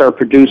 of course, our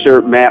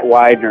producer, Matt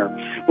Widener.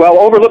 Well,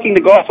 overlooking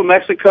the Gulf of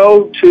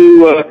Mexico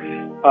to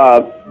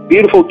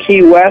beautiful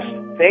Key West,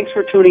 thanks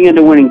for tuning in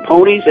to Winning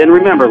Ponies, and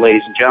remember,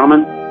 ladies and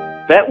gentlemen,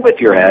 bet with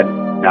your head,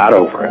 not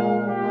over it.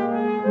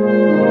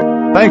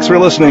 Thanks for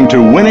listening to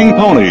Winning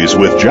Ponies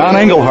with John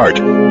Englehart.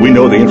 We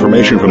know the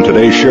information from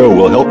today's show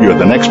will help you at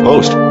the next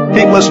post.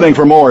 Keep listening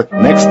for more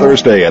next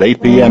Thursday at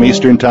 8 p.m.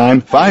 Eastern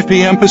Time, 5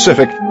 p.m.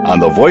 Pacific on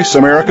the Voice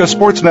America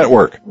Sports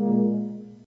Network.